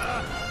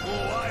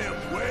 Oh, I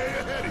am way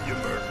ahead of you,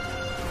 Murph.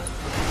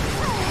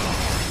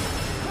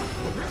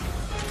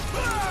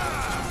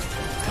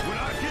 When I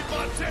get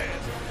my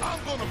chance, I'm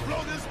gonna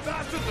blow this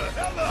bastard the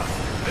hell up.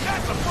 And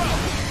that's a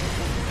problem.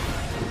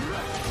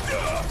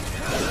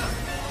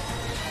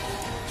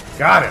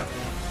 Got him.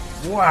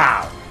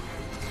 Wow.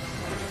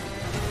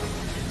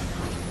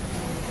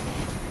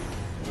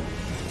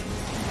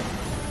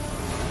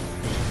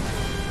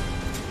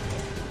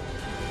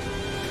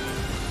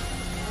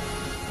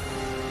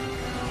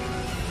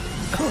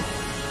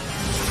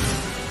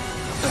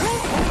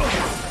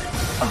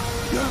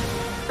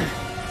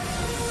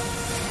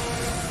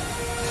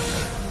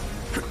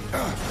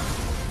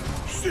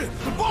 Shit,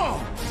 the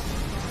bomb!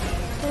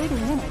 30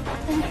 minutes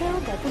until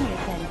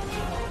destination.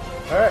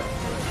 Alright.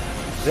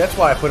 That's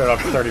why I put it on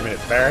for 30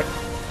 minutes, Barrett.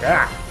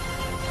 Yeah.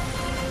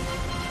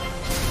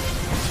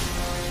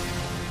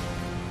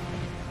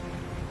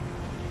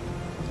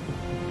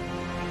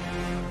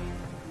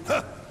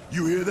 Huh,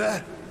 you hear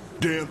that?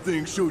 Damn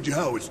thing showed you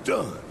how it's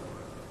done.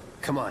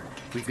 Come on,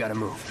 we've gotta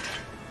move.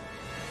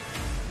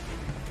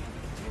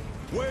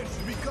 When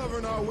should be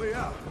covering our way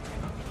out?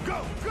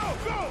 Go, go,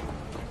 go!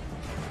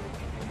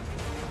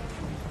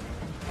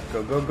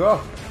 Go, go,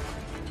 go.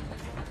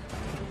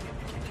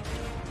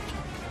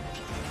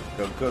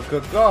 Go, go, go,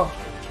 go.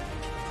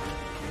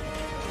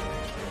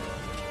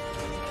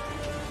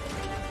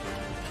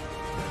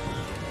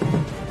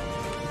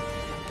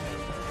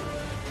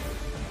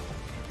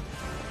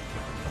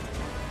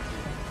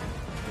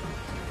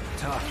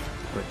 Tough,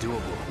 but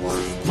doable.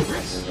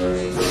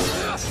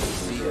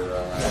 See ya.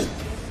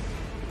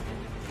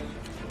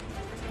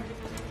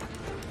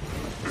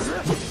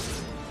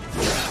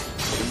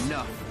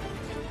 Enough.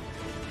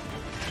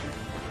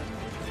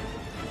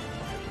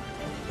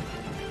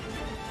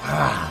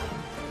 Wow.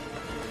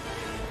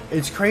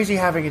 It's crazy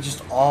having it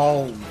just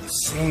all the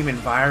same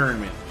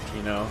environment,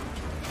 you know?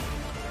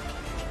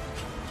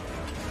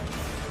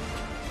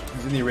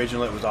 'Cause in the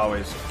original, it was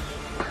always...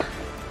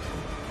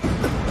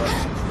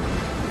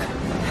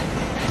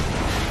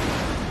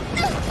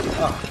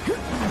 Oh.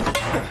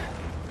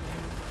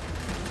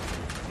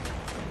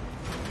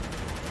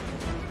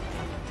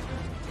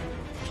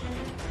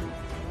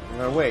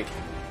 Wait.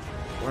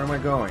 Where am I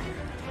going?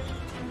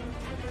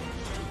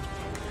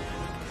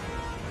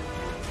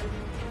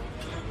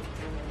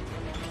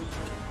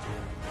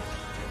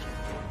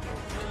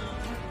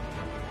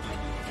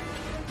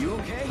 You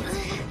okay?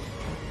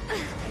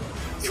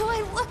 Do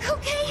I look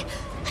okay?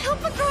 Help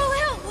a girl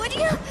out, would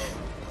you?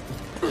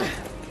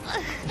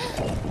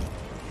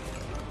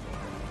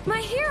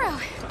 My hero.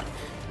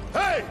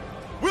 Hey!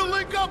 We'll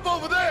link up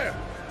over there!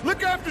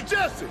 Look after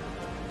Jesse!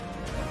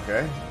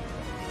 Okay.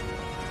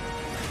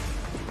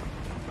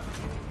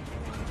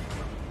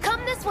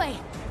 Come this way.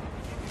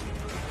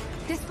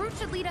 This route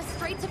should lead us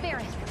straight to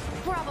Barrett.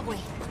 Probably.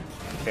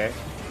 Okay.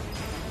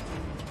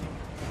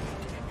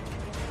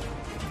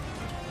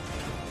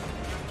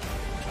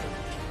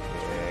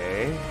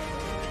 Okay.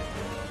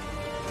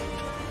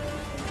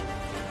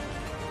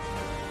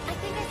 I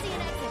think I see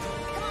an exit.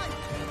 Come on.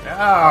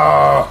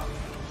 Oh!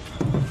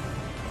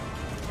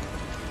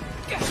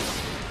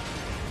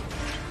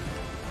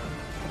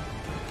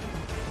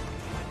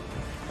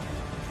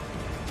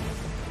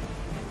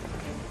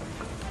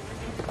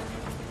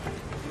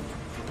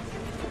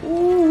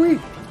 Ooh-wee.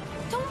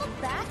 Don't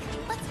look back.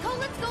 Let's go,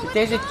 let's go, let's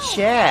There's a go.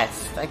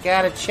 chest. I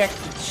gotta check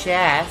the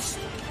chest.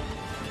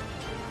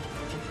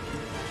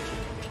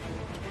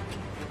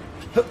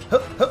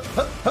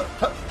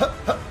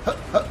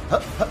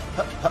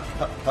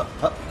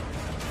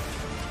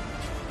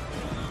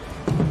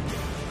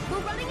 We're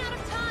running out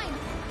of time.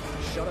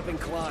 Shut up and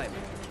climb.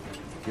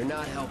 You're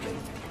not helping.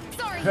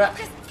 Sorry, Ha.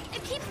 just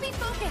it keeps me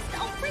focused.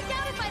 I'll freak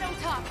out if I don't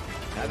talk.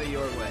 Have it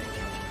your way.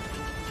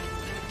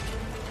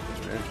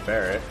 There's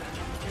Barrett.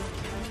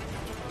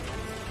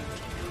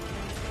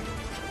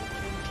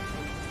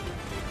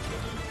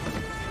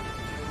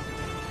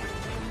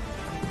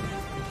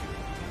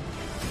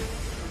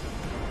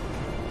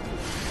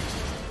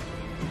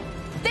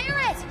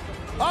 Barrett!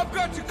 I've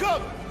got you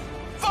covered!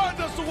 Find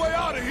us a way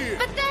out of here!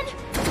 But then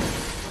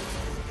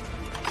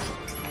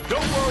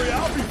Don't worry,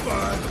 I'll be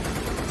fine.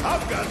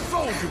 I've got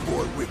Soldier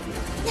Boy with me.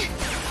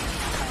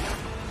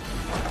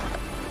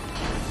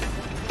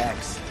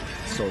 X,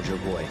 Soldier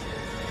Boy.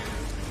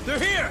 They're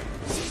here!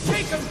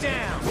 Take them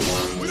down!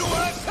 We don't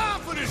have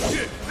time for this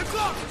shit! The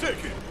clock's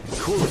ticking!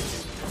 Cool it.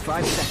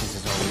 5 seconds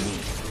is all we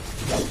need.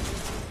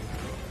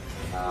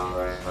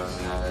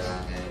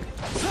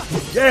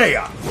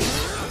 Yeah!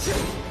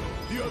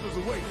 The others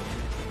are waiting.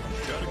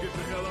 Gotta get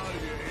the hell out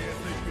of here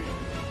ASAP.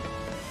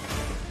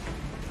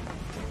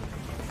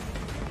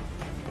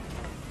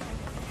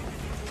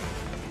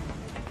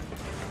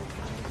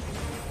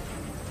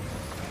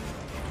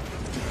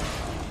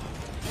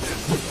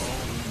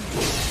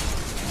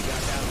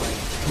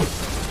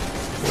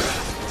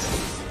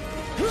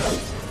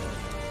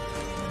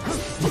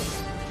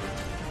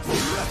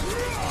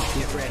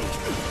 Get ready.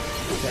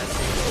 That's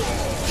it.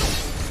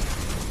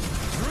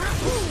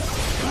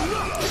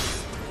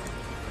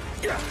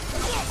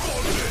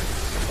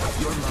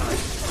 You're mine.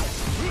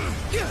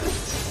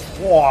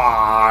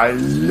 Wow!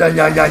 Yeah,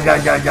 yeah, yeah, yeah,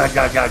 yeah, yeah,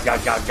 yeah, yeah,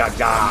 yeah, yeah,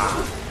 yeah.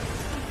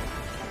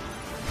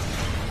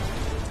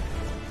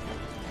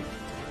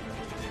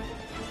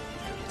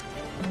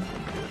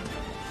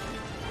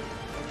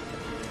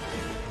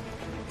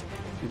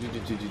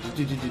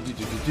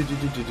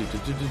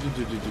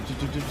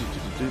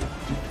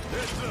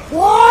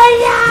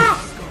 Warrior!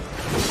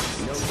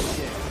 No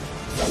shit.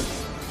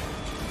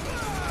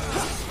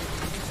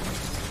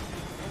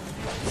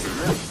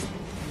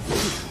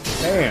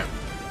 Damn.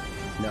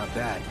 Not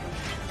bad.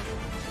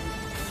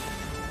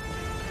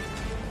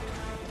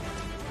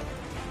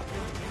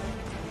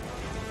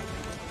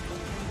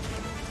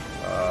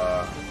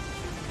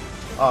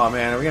 Oh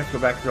man, are we gonna have to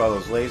go back through all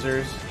those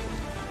lasers?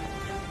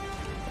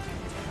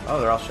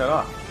 Oh, they're all shut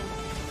off.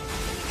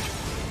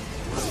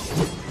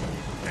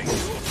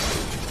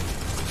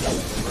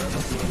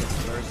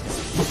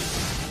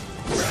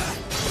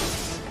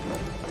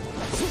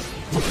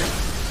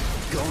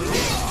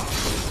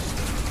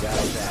 Got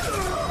it back.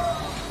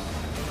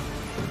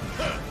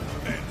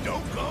 And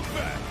don't come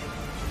back.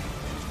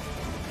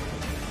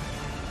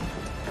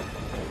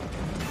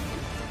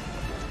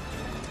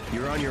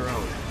 You're on your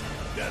own.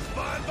 That's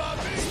fine by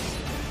me.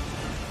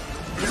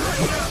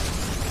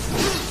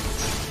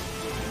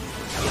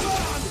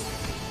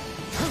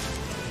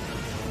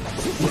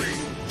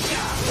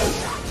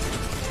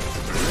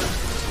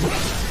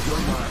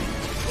 You're mine.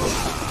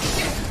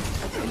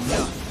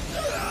 Enough.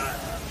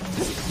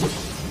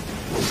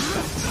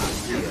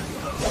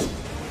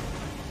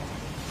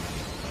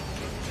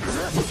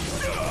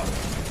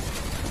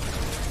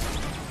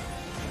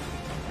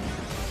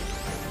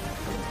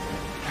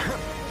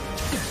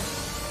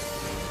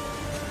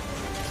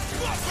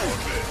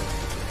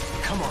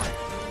 Come on.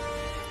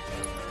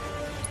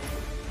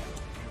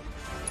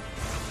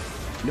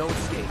 No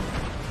escape.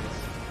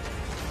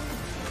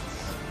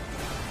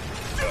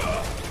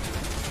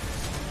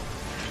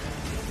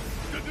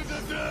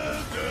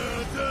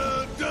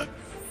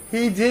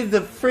 He did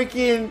the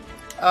freaking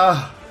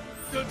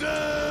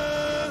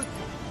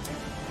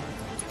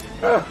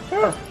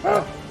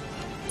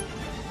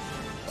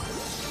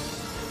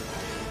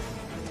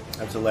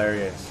That's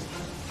hilarious.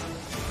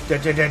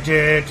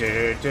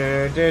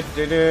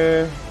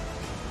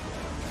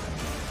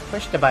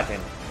 Push the button.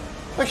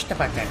 Push the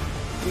button.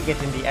 We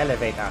get in the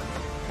elevator.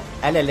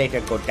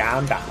 Elevator go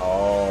down the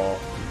hole.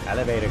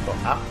 Elevator go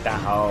up the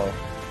hole.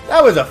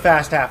 That was a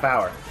fast half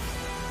hour.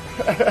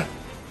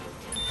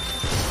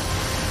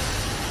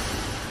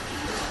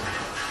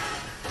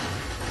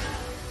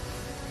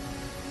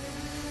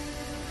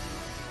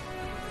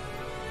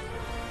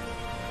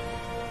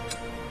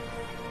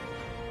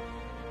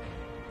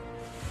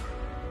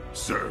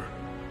 Sir.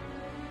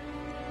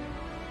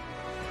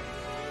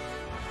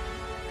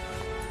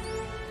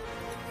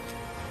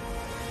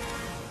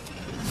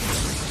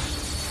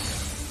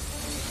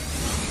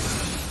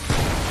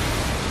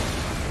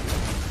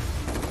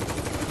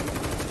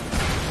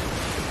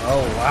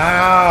 Oh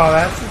wow,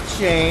 that's a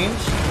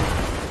change.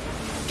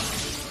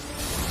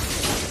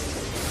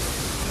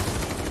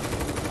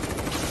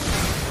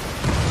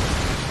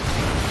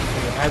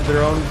 They had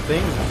their own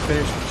thing to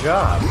finish the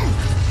job.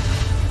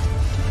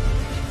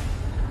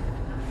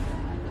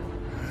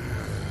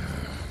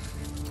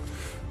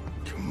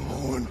 Come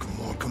on,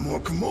 come on, come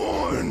on, come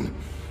on.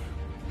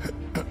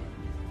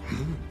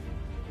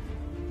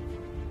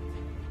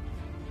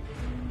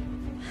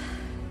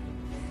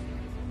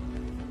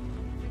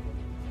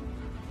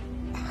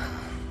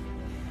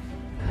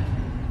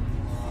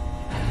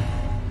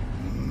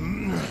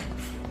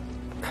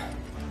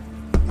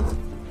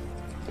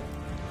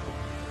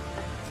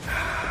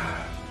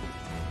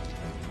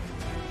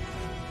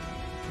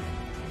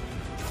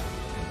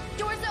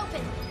 Doors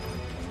open.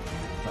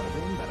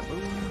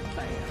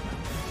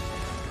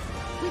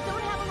 We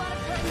don't have a lot of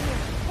time here.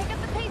 Pick up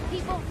the pace,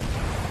 people.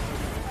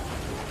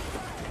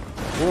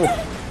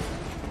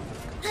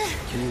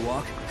 Can you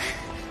walk?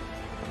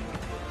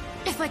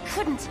 If I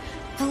couldn't,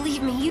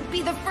 believe me, you'd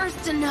be the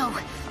first to know.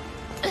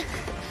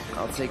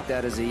 I'll take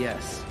that as a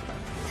yes.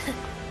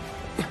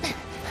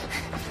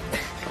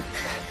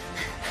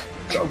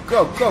 Go,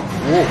 go, go.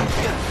 Whoa.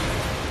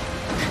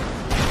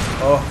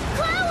 Oh.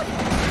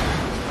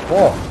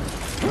 Oh.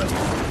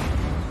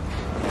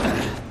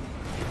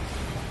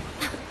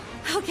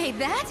 Okay,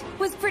 that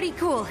was pretty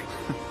cool.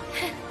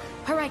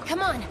 All right,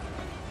 come on.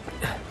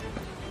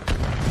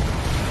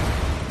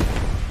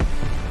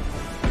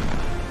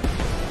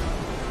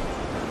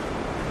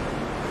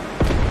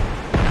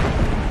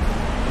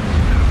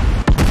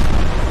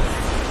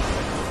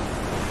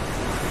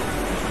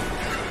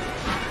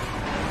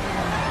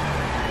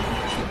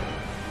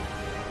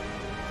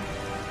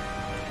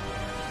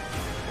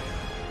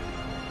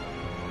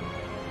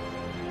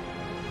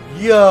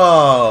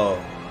 Yo!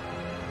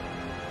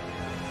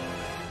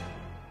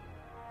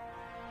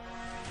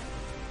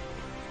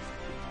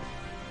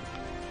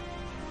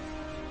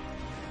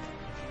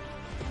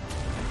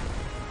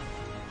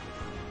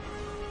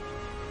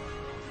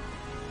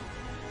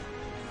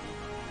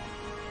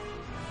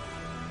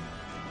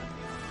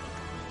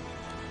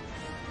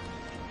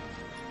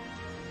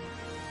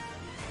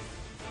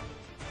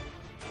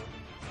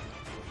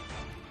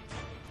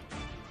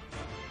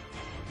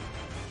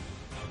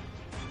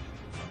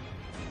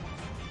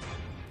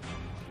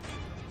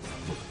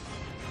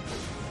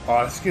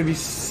 Oh, this is gonna be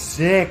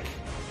sick.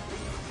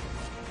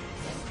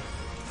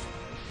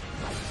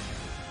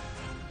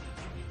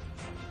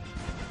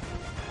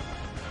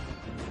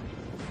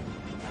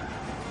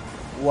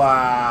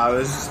 Wow,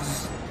 this is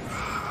just...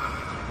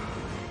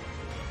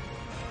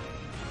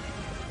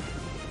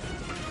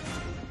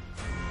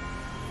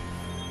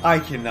 I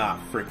cannot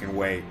freaking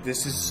wait.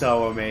 This is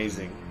so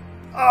amazing.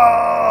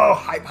 Oh,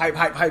 hype, hype,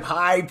 hype, hype,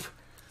 hype.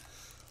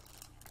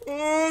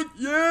 Oh,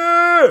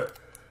 yeah.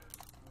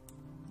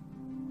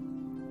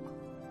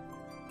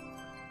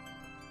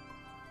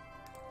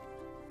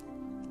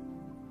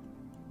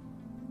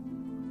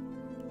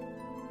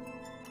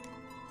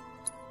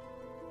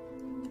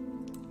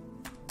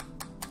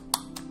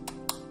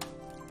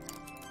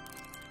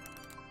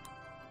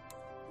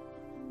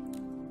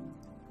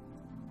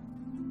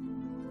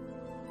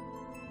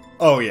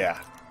 Oh, yeah.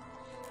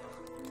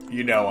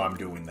 You know I'm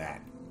doing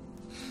that.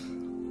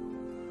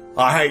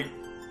 I...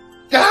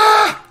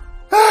 Ah!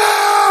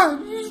 Ah!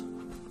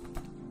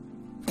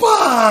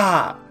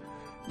 Bah!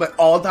 My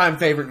all-time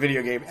favorite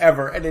video game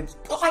ever, and it's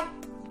like...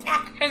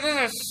 It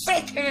is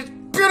sick, it is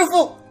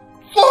beautiful!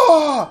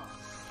 Ah!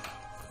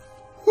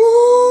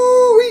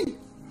 Woo-wee!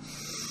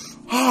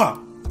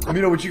 Ah! Let me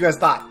know what you guys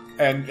thought.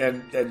 And...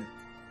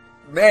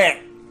 Man!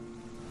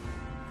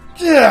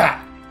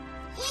 Yeah!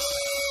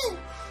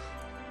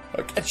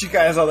 I'll catch you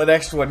guys on the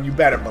next one. You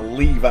better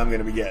believe I'm going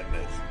to be getting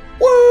this.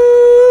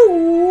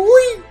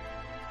 Woo!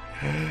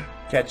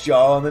 Catch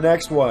y'all on the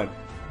next one.